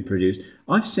plans have been produced,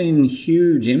 I've seen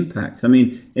huge impacts. I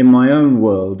mean, in my own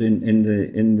world,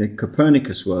 in the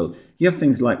Copernicus world, you have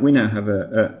things like we now have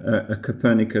a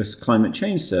Copernicus climate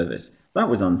change service. That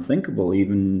was unthinkable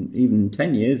even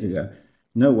 10 years ago.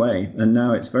 No way. And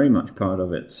now it's very much part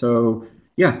of it. So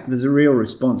yeah, there's a real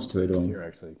response to it all. Here,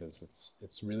 actually, because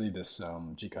it's really this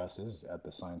GCOS is at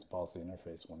the science policy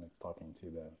interface when it's talking to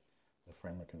the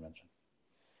Framework Convention.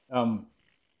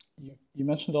 You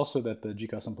mentioned also that the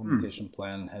GCOS implementation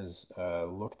plan has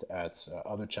looked at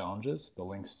other challenges, the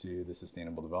links to the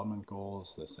Sustainable Development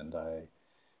Goals, the Sendai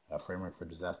Framework for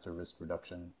Disaster Risk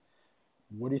Reduction.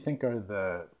 What do you think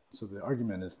are so the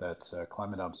argument is that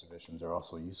climate observations are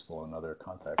also useful in other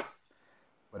contexts,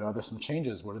 but are there some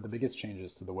changes? What are the biggest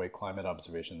changes to the way climate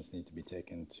observations need to be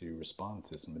taken to respond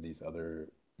to some of these other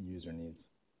user needs?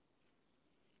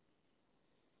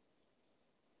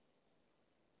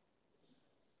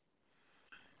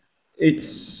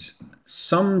 It's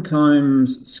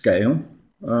sometimes scale.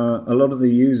 A lot of the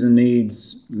user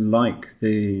needs, like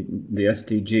the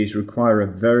SDGs, require a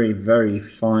very, very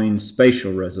fine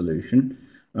spatial resolution.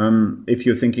 If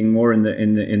you're thinking more in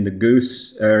the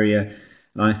GOOS area,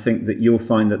 I think that you'll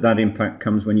find that impact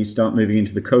comes when you start moving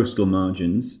into the coastal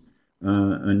margins.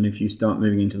 And if you start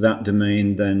moving into that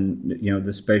domain, then you know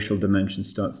the spatial dimension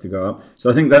starts to go up. So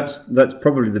I think that's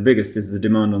probably the biggest, is the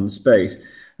demand on the space.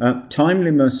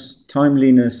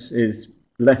 Timeliness is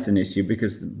less an issue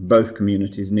because both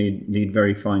communities need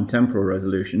very fine temporal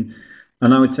resolution.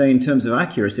 And I would say in terms of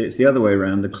accuracy, it's the other way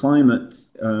around.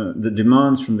 The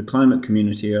demands from the climate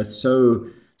community are so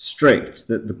strict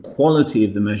that the quality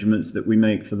of the measurements that we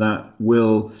make for that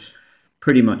will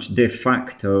pretty much de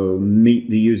facto meet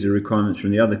the user requirements from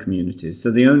the other communities.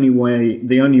 So the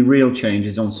only real change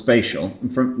is on spatial.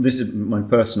 This is my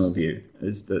personal view,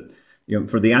 is that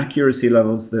for the accuracy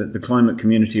levels, the climate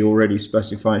community already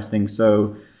specifies things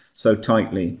so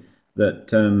tightly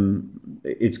that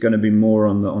it's going to be more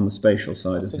on the spatial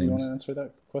side of things. Do you want to answer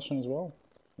that question as well?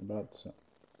 About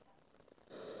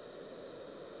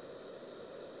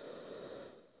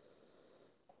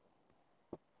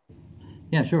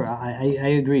Yeah, sure. I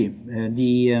agree.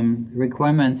 The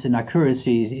requirements in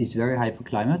accuracy is very high for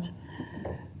climate.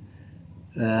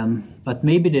 But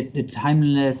maybe the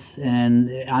timeliness and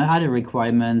other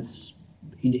requirements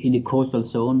in the coastal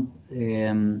zone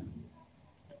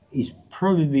is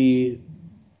probably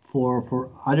for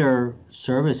other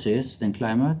services than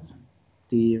climate.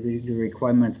 The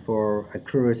requirement for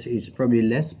accuracy is probably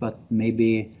less, but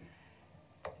maybe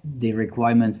the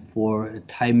requirement for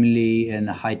timely and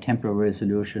high temporal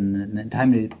resolution and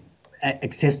timely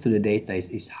access to the data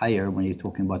is higher when you're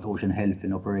talking about ocean health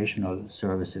and operational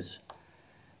services.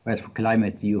 Whereas for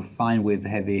climate, you find with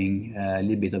having a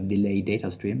little bit of delayed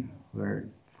data stream, where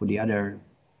for the other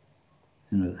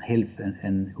health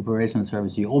and operational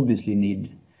service, you obviously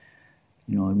need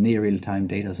near real-time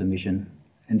data submission.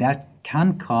 And that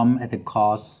can come at the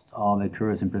cost of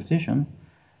accuracy and precision,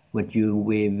 but you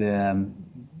with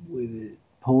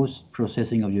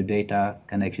post-processing of your data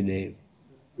can actually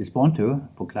respond to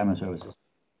for climate services.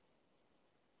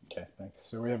 Okay, thanks.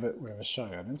 So we have a shy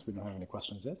audience. We don't have any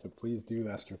questions yet, so please do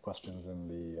ask your questions in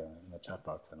the chat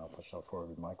box, and I'll push forward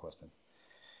with my questions.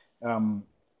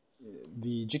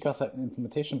 The GCOS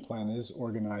implementation plan is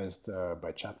organized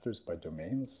by chapters, by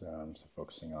domains, so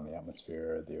focusing on the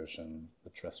atmosphere, the ocean,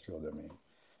 the terrestrial domain.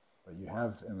 But you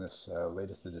have, in this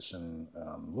latest edition,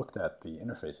 looked at the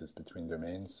interfaces between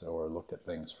domains, or looked at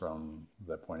things from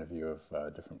the point of view of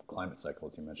different climate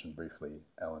cycles you mentioned briefly,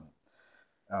 Ellen.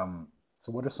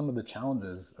 So what are some of the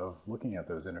challenges of looking at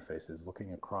those interfaces,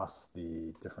 looking across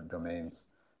the different domains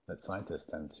that scientists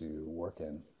tend to work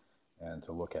in, and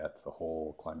to look at the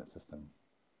whole climate system?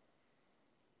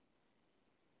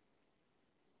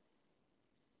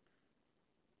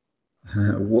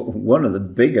 One of the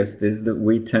biggest is that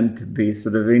we tend to be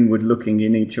sort of inward looking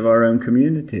in each of our own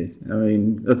communities. I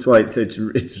mean, that's why it's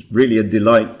really a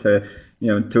delight to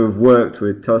to have worked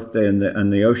with Toste and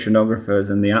the oceanographers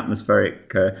and the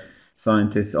atmospheric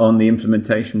scientists on the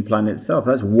implementation plan itself.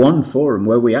 That's one forum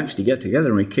where we actually get together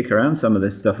and we kick around some of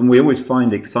this stuff, and we always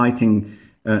find exciting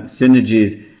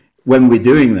synergies when we're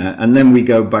doing that, and then we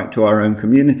go back to our own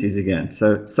communities again.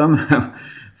 So somehow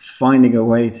finding a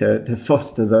way to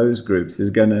foster those groups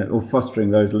or fostering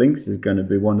those links is going to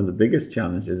be one of the biggest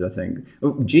challenges, I think.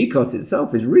 GCOS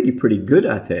itself is really pretty good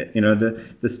at it.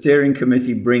 The steering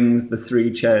committee brings the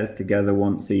 3 chairs together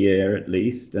once a year at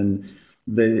least, and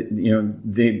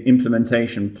the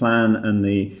implementation plan and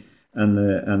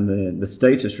the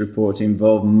status report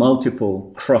involve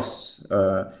multiple cross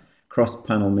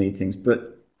panel meetings.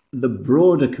 But the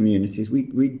broader communities,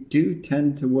 we do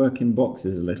tend to work in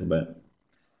boxes a little bit.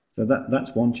 So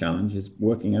that's one challenge, is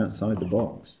working outside the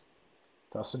box.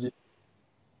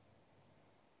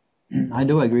 I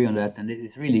do agree on that, and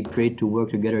it's really great to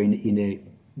work together in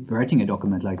writing a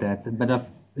document like that. But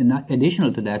in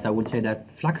additional to that, I would say that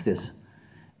fluxes.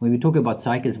 When we talk about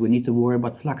cycles, we need to worry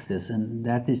about fluxes, and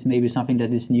that is maybe something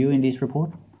that is new in this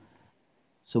report.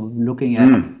 So looking at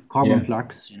carbon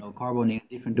flux, carbon in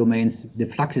different domains, the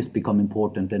fluxes become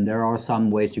important, and there are some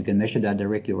ways you can measure that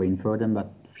directly or infer them,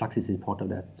 but fluxes is part of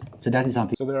that. So that is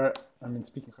something. So there are,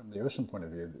 speaking from the ocean point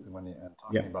of view, when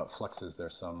talking about fluxes,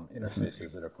 there's some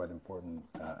interfaces that are quite important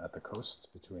at the coast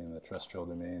between the terrestrial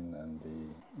domain and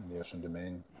the ocean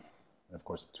domain, and of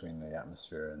course between the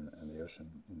atmosphere and the ocean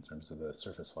in terms of the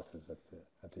surface fluxes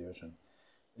at the ocean.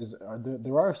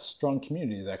 There are strong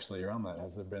communities actually around that.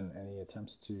 Has there been any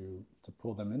attempts to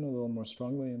pull them in a little more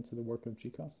strongly into the work of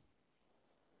GCOS?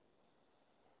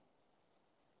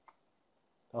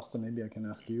 Toste, maybe I can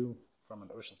ask you from an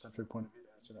ocean-centric point of view to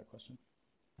answer that question.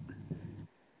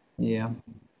 Yeah.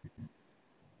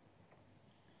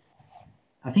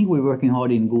 I think we're working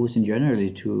hard in GOOS in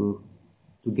generally to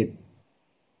get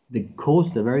the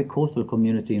very coastal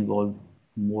community involved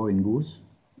more in GOOS.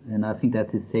 And I think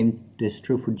that is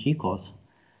true for GCOS.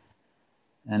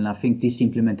 And I think this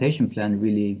implementation plan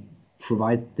really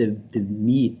provides the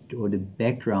meat or the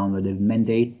background or the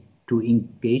mandate to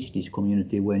engage this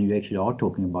community when you actually are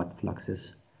talking about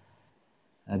fluxes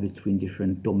between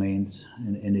different domains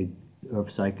and the Earth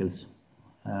cycles.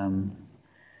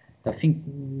 I think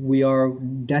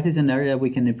that is an area we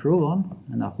can improve on,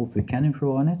 and I hope we can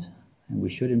improve on it, and we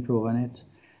should improve on it.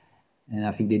 And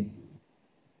I think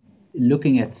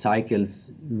looking at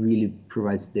cycles really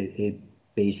provides a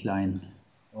baseline.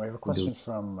 We have a question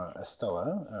from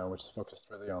Estella, which is focused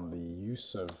really on the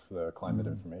use of the climate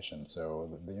information. So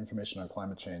the information on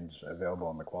climate change available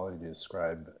and the quality to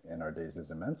describe in our days is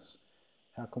immense.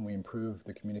 How can we improve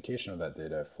the communication of that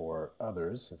data for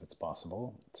others, if it's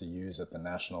possible, to use at the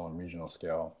national and regional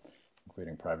scale,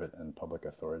 including private and public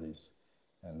authorities?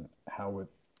 And how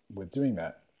with doing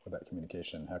that, with that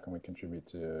communication, how can we contribute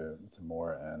to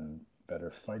more and better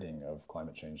fighting of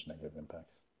climate change negative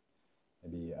impacts?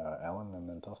 Maybe Alan and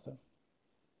then Toste?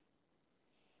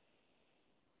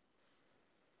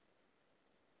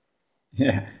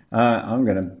 Yeah, I'm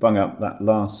going to bung up that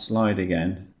last slide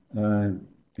again.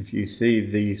 If you see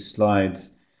these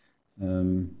slides,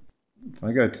 if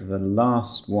I go to the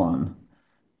last one,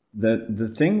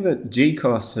 the thing that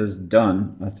GCOS has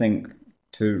done, I think,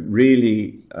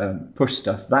 really push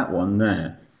stuff, that one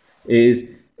there, is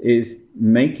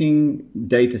making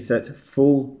data sets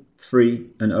full, free,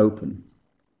 and open.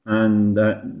 And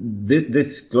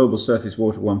this global surface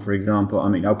water one, for example, I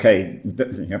mean, okay,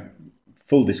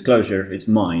 full disclosure, it's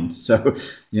mine, so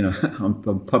I'm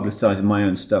publicizing my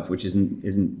own stuff, which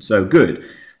isn't so good.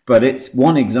 But it's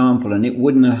one example, and it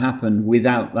wouldn't have happened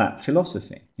without that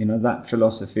philosophy. That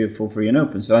philosophy of full, free, and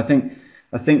open. So I think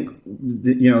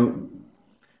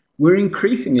we're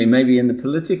increasingly, maybe in the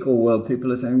political world,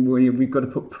 people are saying, well, we've got to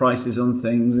put prices on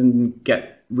things and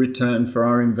get return for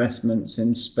our investments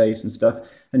in space and stuff.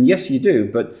 And yes, you do,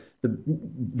 but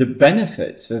the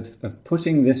benefits of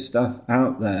putting this stuff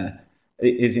out there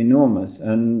is enormous.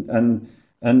 And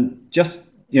just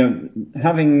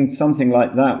having something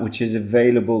like that, which is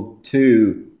available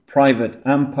to private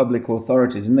and public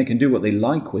authorities, and they can do what they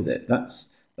like with it.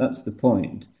 That's the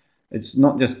point. It's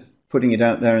not just putting it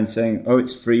out there and saying, oh,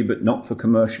 it's free, but not for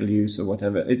commercial use or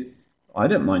whatever. I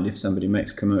don't mind if somebody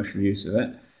makes commercial use of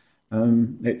it.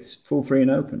 It's full, free,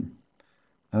 and open.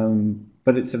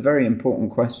 But it's a very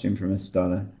important question from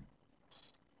Estella.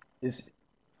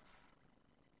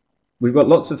 We've got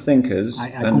lots of thinkers.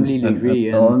 I completely agree.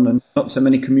 And not so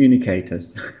many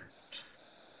communicators.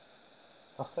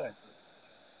 I'll say.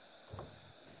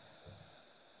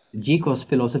 GCOS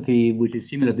philosophy, which is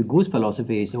similar to GOOS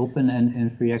philosophy, is open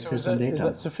and free access to data. Is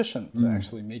that sufficient to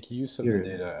actually make use of the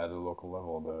data at a local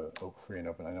level, the free and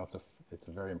open? I know it's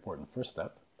a very important first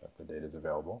step that the data is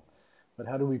available, but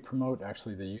how do we promote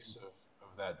actually the use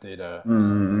of that data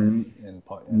in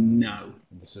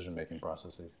decision-making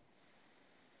processes?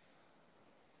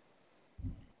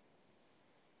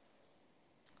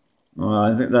 Well,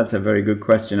 I think that's a very good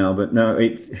question, Albert. No,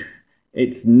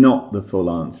 it's not the full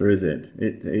answer, is it?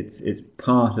 It's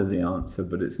part of the answer,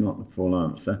 but it's not the full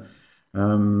answer.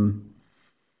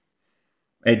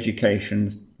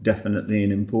 Education's definitely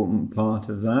an important part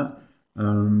of that.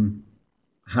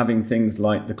 Having things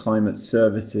like the climate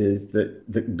services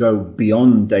that go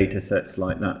beyond data sets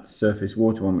like that surface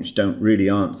water one, which don't really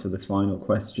answer the final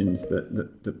questions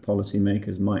that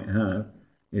policymakers might have,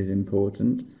 is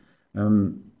important.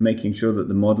 Making sure that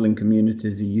the modelling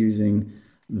communities are using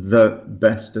the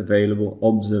best available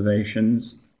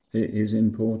observations is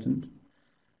important.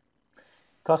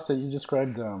 Tasta, you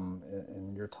described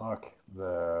in your talk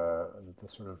the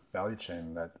sort of value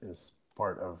chain that is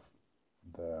part of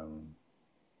the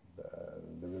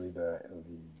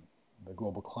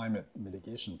global climate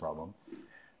mitigation problem,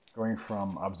 going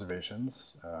from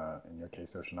observations, in your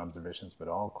case ocean observations, but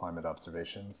all climate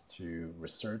observations, to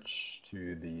research,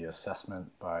 to the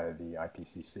assessment by the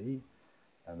IPCC,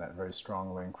 and that very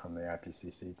strong link from the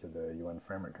IPCC to the UN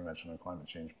Framework Convention on Climate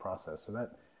Change process. So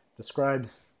that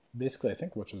describes basically, I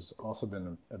think, which has also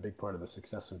been a big part of the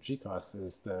success of GCOS,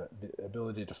 is the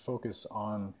ability to focus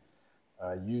on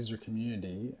user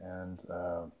community and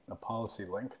a policy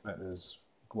link that is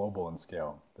global in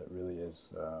scale, that really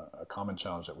is a common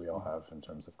challenge that we all have in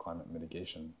terms of climate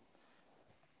mitigation.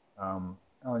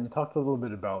 Alan, you talked a little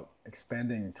bit about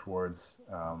expanding towards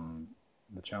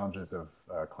the challenges of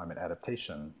climate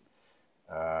adaptation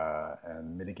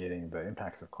and mitigating the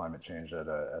impacts of climate change at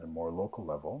a more local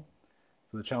level.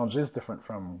 So the challenge is different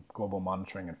from global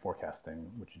monitoring and forecasting,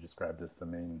 which you described as the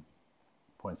main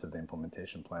points of the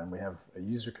implementation plan. We have a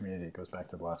user community, it goes back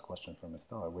to the last question from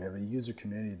Estella, we have a user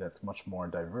community that's much more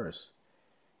diverse.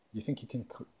 Do you think you can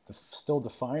still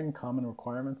define common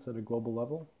requirements at a global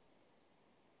level?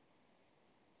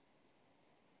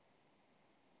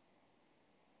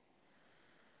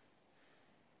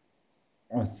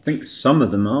 I think some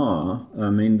of them are. I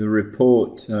mean, the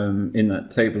report in that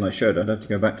table I showed, I'd have to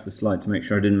go back to the slide to make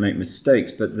sure I didn't make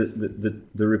mistakes, but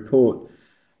the report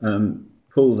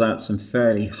pulls out some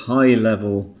fairly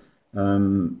high-level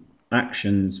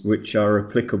actions which are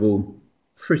applicable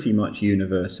pretty much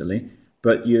universally.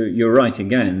 But you're right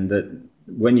again that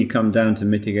when you come down to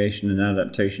mitigation and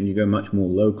adaptation, you go much more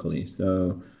locally.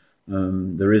 So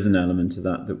there is an element to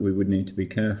that we would need to be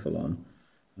careful on.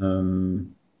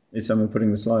 Is someone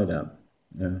putting the slide up?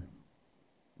 Yeah.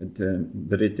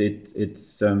 But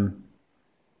it's.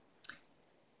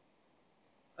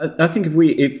 I think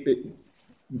if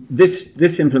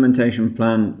this implementation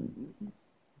plan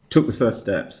took the first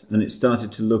steps and it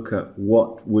started to look at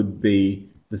what would be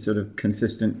the sort of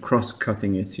consistent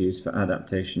cross-cutting issues for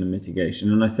adaptation and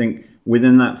mitigation, and I think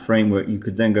within that framework you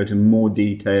could then go to more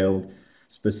detailed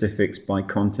specifics by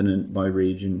continent, by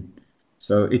region.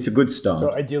 So it's a good start.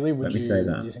 So ideally, do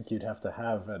you think you'd have to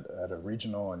have at a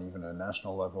regional and even a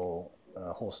national level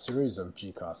a whole series of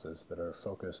GCOSs that are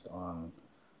focused on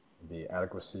the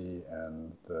adequacy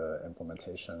and the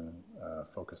implementation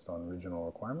focused on regional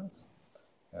requirements?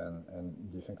 And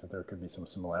do you think that there could be some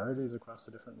similarities across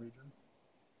the different regions?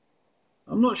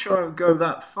 I'm not sure I would go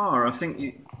that far. I'm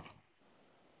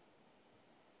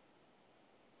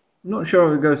not sure I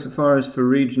would go so far as for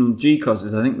regional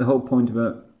GCOSs. I think the whole point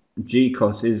about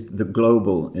GCOS is the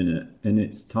global in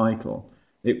its title.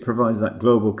 It provides that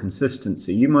global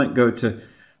consistency. You might go to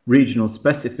regional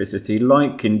specificity,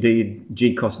 like indeed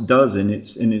GCOS does in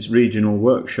its regional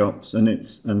workshops and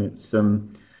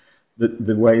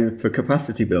the way for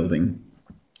capacity building.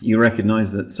 You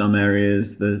recognise that some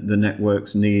areas the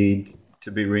networks need to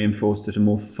be reinforced at a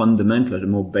more fundamental, at a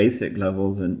more basic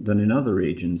level than in other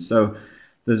regions. So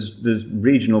there's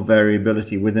regional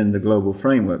variability within the global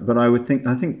framework. But I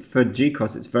think for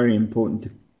GCOS it's very important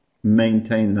to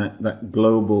maintain that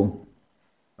global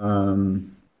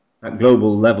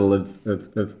level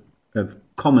of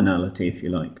commonality, if you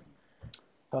like.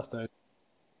 Fantastic.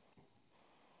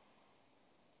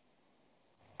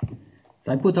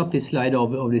 So I put up this slide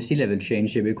of the sea level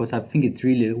change here because I think it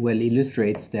really well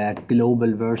illustrates that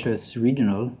global versus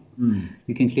regional.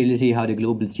 You can clearly see how the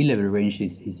global sea level range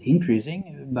is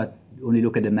increasing, but only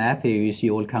look at the map here, you see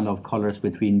all kind of colors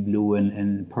between blue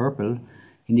and purple,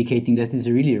 indicating that it's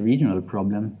really a regional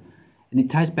problem. And it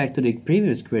ties back to the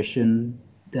previous question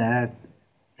that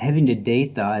having the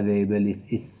data available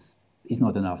is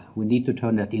not enough. We need to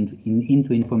turn that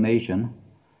into information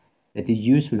that is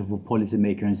useful for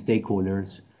policymakers and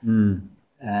stakeholders.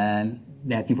 And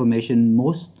that information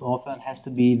most often has to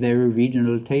be very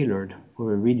regional tailored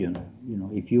for a region. You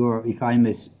know, if I'm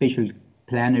a spatial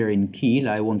planner in Kiel,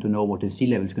 I want to know what the sea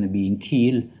level is going to be in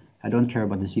Kiel. I don't care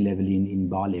about the sea level in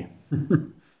Bali.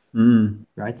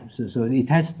 Right? So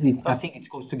I think it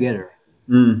goes together.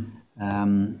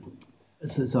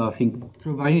 So I think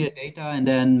providing the data and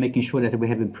then making sure that we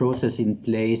have a process in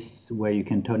place where you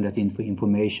can turn that into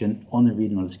information on a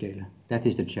regional scale. That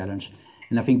is the challenge.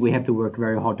 And I think we have to work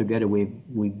very hard together with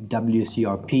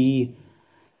WCRP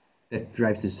that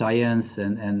drives the science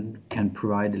and can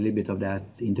provide a little bit of that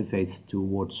interface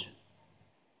towards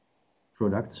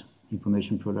products,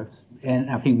 information products. And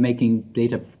I think making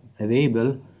data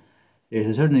available,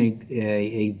 there's certainly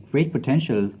a great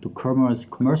potential to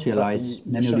commercialize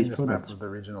many of these products. Of the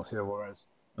regional sea level rise.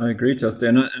 I agree, Toste.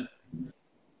 Go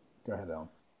ahead, Alan.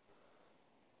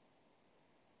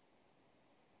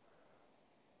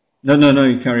 No,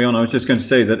 you carry on. I was just going to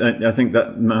say that I think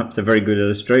that map's a very good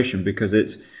illustration because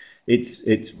it's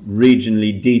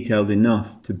regionally detailed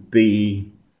enough to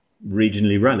be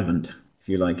regionally relevant, if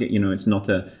you like it. You know, it's not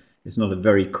a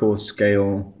very coarse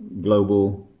scale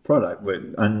global product,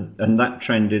 and that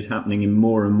trend is happening in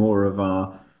more and more of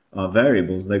our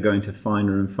variables. They're going to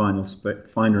finer and finer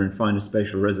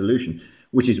spatial resolution,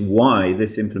 which is why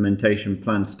this implementation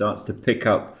plan starts to pick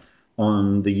up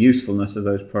on the usefulness of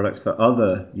those products for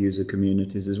other user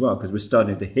communities as well, because we're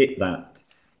starting to hit that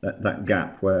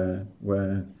gap where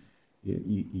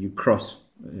you cross,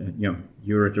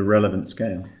 you're at a relevant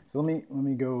scale. So let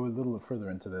me go a little further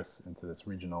into this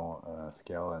regional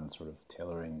scale and sort of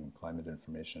tailoring climate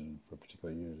information for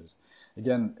particular users.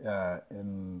 Again,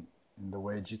 in the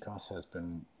way GCOS has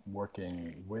been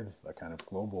working with a kind of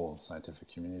global scientific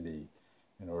community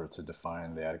in order to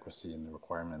define the adequacy and the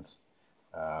requirements,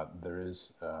 there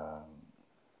is a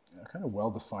kind of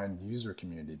well-defined user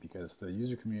community, because the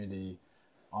user community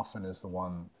often is the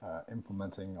one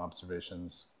implementing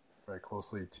observations very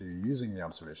closely to using the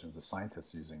observations, the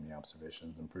scientists using the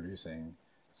observations and producing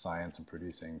science and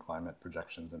producing climate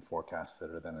projections and forecasts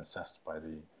that are then assessed by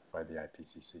the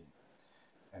IPCC.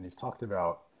 And you've talked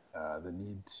about the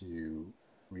need to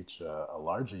reach a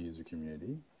larger user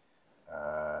community.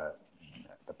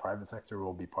 The private sector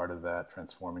will be part of that,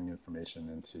 transforming information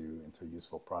into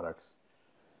useful products.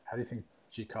 How do you think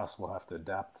GCOS will have to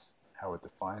adapt how it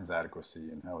defines adequacy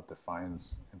and how it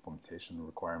defines implementation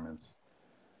requirements?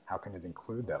 How can it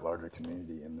include that larger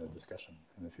community in the discussion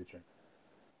in the future?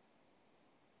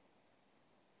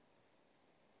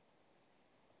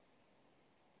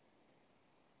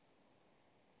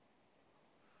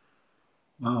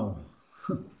 Wow,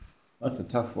 that's a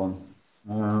tough one.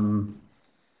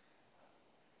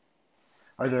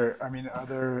 Are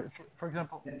there, for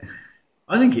example?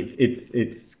 I think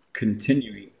it's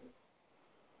continuing.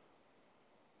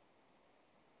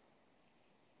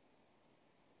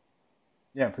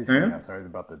 Yeah, please carry on. Sorry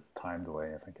about the time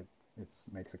delay. I think it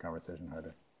makes the conversation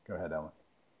harder. Go ahead, Alan.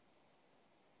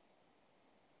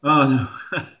 Oh,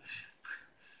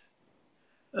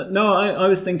 no. No, I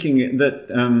was thinking that,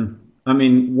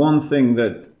 one thing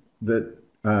that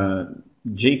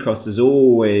GCOS has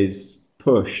always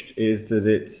pushed is that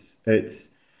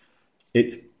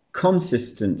it's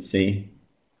consistency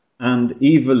and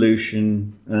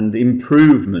evolution and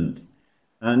improvement.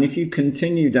 And if you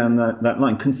continue down that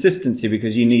line, consistency,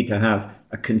 because you need to have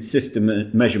a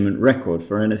consistent measurement record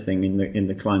for anything in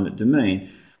the climate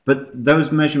domain. But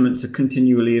those measurements are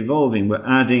continually evolving. We're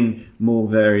adding more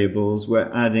variables.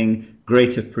 We're adding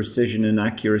greater precision and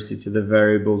accuracy to the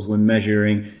variables we're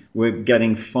measuring. We're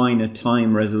getting finer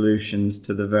time resolutions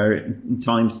to the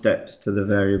time steps to the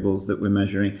variables that we're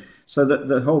measuring. So that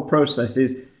the whole process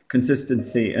is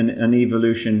consistency and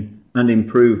evolution and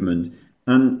improvement.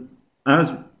 And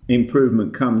as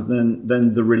improvement comes,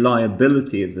 then the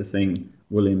reliability of the thing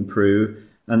will improve,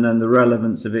 and then the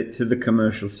relevance of it to the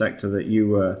commercial sector that you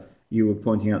were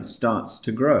pointing out starts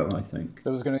to grow, I think. So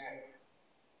I was going to.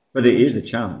 But it is a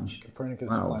challenge. Copernicus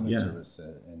Climate Service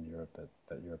in Europe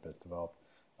that Europe has developed.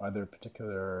 Are there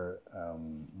particular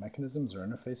mechanisms or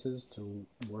interfaces to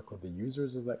work with the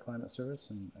users of that climate service,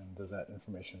 and does that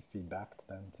information feed back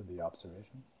then to the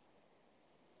observations?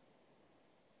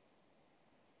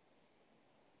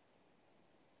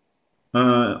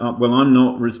 Well, I'm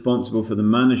not responsible for the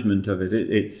management of it.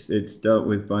 It's dealt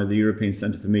with by the European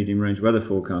Centre for Medium Range Weather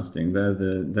Forecasting. They're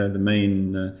the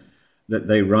main that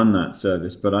they run that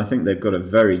service. But I think they've got a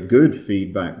very good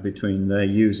feedback between their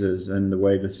users and the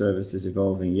way the service is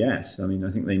evolving. Yes, I mean,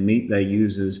 I think they meet their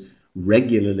users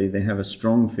regularly. They have a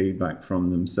strong feedback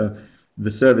from them. So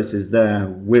the services there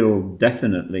will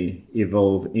definitely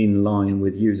evolve in line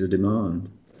with user demand.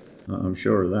 I'm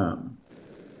sure of that.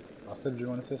 Austin, do you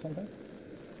want to say something?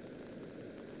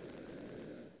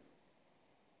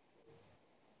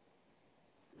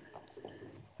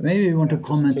 Maybe we want to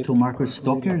comment to Marcus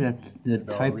Stocker that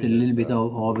typed a little bit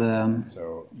of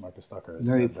so Marcus Stocker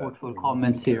very thoughtful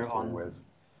comments here on with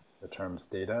the terms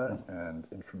data and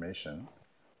information.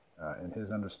 In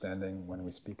his understanding, when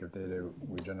we speak of data,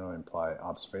 we generally imply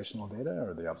observational data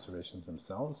or the observations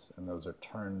themselves, and those are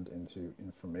turned into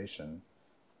information,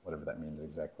 whatever that means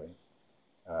exactly.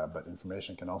 But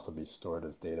information can also be stored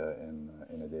as data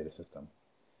in a data system.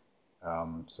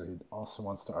 So he also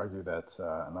wants to argue that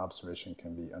an observation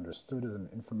can be understood as an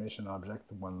information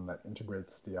object, one that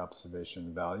integrates the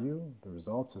observation value, the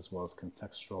results, as well as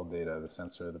contextual data, the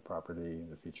sensor, the property,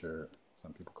 the feature.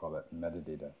 Some people call that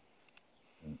metadata.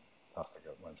 And Tasta,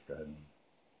 why don't you go ahead and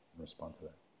respond to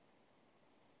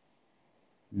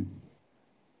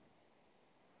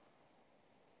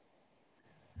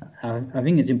that? I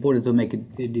think it's important to make a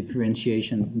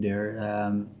differentiation there.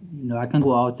 I can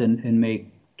go out and make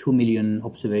 2 million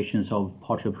observations of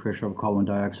partial pressure of carbon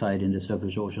dioxide in the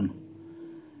surface ocean.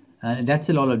 And that's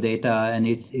a lot of data, and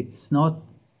it's not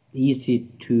easy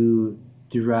to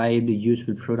derive the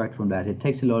useful product from that. It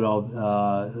takes a lot of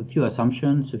a few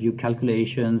assumptions, a few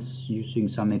calculations, using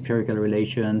some empirical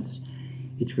relations.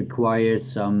 It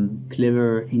requires some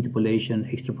clever interpolation,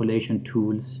 extrapolation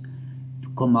tools to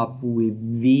come up with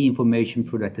the information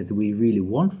product that we really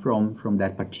want from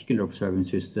that particular observing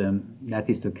system. That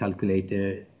is to calculate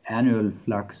the annual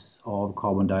flux of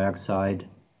carbon dioxide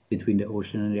between the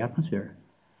ocean and the atmosphere.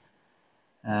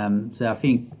 So I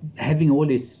think having all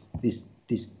these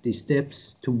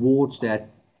steps towards that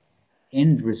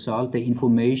end result, the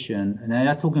information, and I'm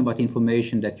not talking about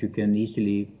information that you can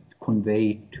easily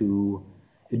convey to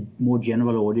a more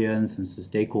general audience and to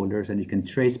stakeholders, and you can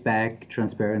trace back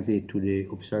transparently to the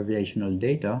observational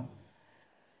data.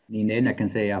 In the end, I can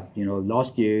say,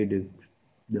 last year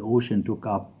the ocean took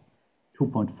up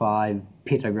 2.5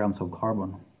 petagrams of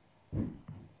carbon.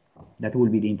 That will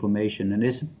be the information, and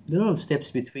there's a lot of steps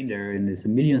between there, and there's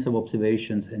millions of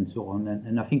observations and so on.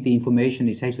 And I think the information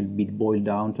is actually a bit boiled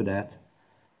down to that.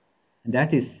 And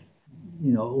that is,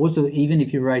 also even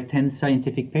if you write 10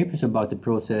 scientific papers about the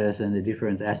process and the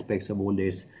different aspects of all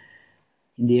this,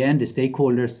 in the end, the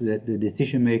stakeholders, the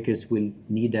decision makers will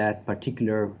need that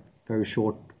particular very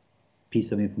short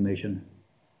piece of information.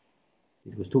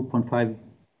 It was 2.5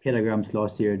 petagrams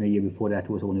last year, and the year before that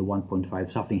was only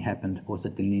 1.5. Something happened, was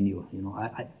at El Nino.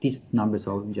 These numbers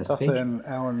are just Tasta fake. and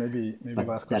Alan, maybe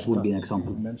last question. That would be an Tasta,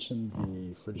 example. You mentioned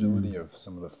the fragility of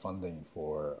some of the funding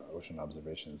for ocean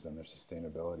observations and their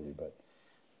sustainability, but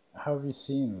how have you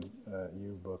seen,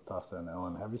 you both Tasta and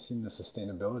Alan, have you seen the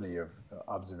sustainability of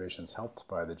observations helped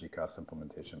by the GCOS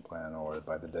implementation plan or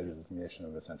by the designation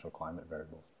of essential climate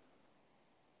variables?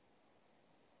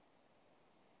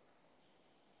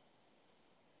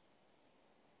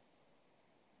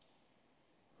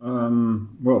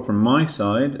 Well, from my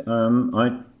side,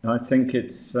 I think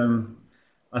it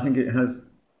has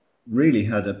really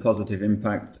had a positive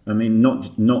impact. I mean,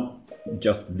 not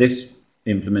just this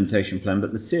implementation plan,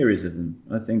 but the series of them.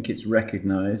 I think it's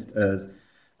recognized as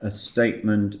a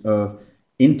statement of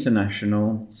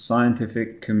international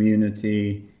scientific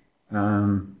community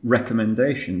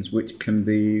recommendations which can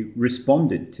be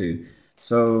responded to.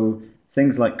 So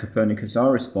things like Copernicus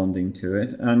are responding to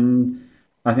it, and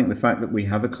I think the fact that we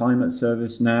have a climate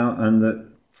service now, and that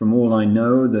from all I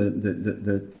know,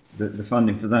 the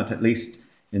funding for that, at least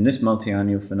in this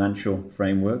multi-annual financial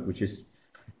framework, which is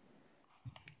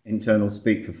internal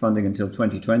speak for funding until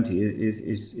 2020,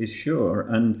 is sure,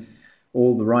 and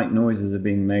all the right noises are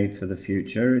being made for the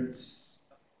future.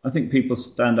 I think people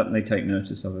stand up and they take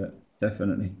notice of it,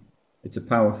 definitely. It's a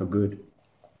power for good.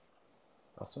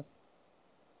 Awesome.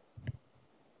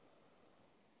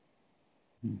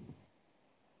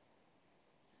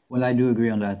 Well, I do agree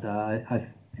on that.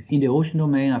 In the ocean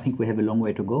domain, I think we have a long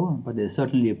way to go, but there's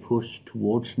certainly a push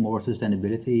towards more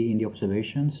sustainability in the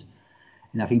observations.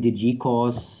 And I think the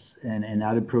GCOS and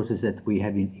other processes that we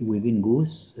have within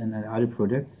GOOS and other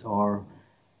projects are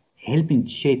helping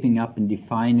shaping up and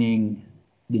defining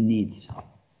the needs.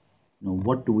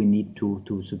 What do we need to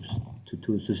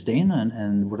sustain,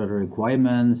 and what are the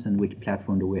requirements, and which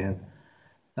platform do we have?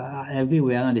 So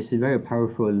everywhere, and it's a very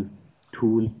powerful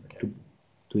tool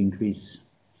to increase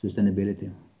sustainability.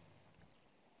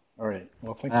 All right.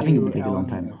 Well, thank I you, think it will take a long Alan,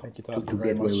 time and thank you, Toster,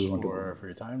 very much for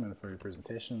your time and for your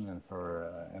presentation and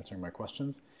for answering my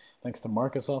questions. Thanks to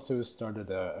Marcus also, who started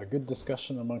a good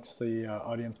discussion amongst the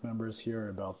audience members here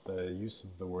about the use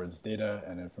of the words data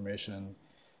and information,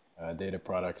 data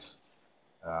products,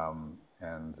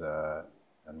 and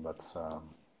let's,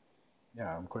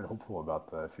 yeah, I'm quite hopeful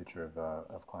about the future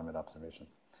of climate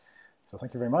observations. So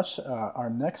thank you very much. Our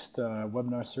next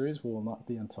webinar series will not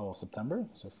be until September.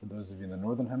 So for those of you in the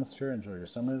Northern Hemisphere, enjoy your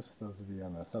summers. Those of you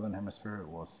in the Southern Hemisphere,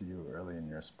 we'll see you early in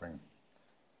your spring.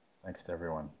 Thanks to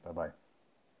everyone. Bye-bye.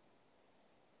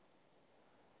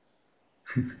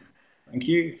 Thank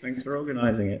you. Thanks for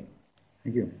organizing it.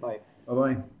 Thank you. Bye.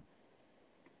 Bye-bye.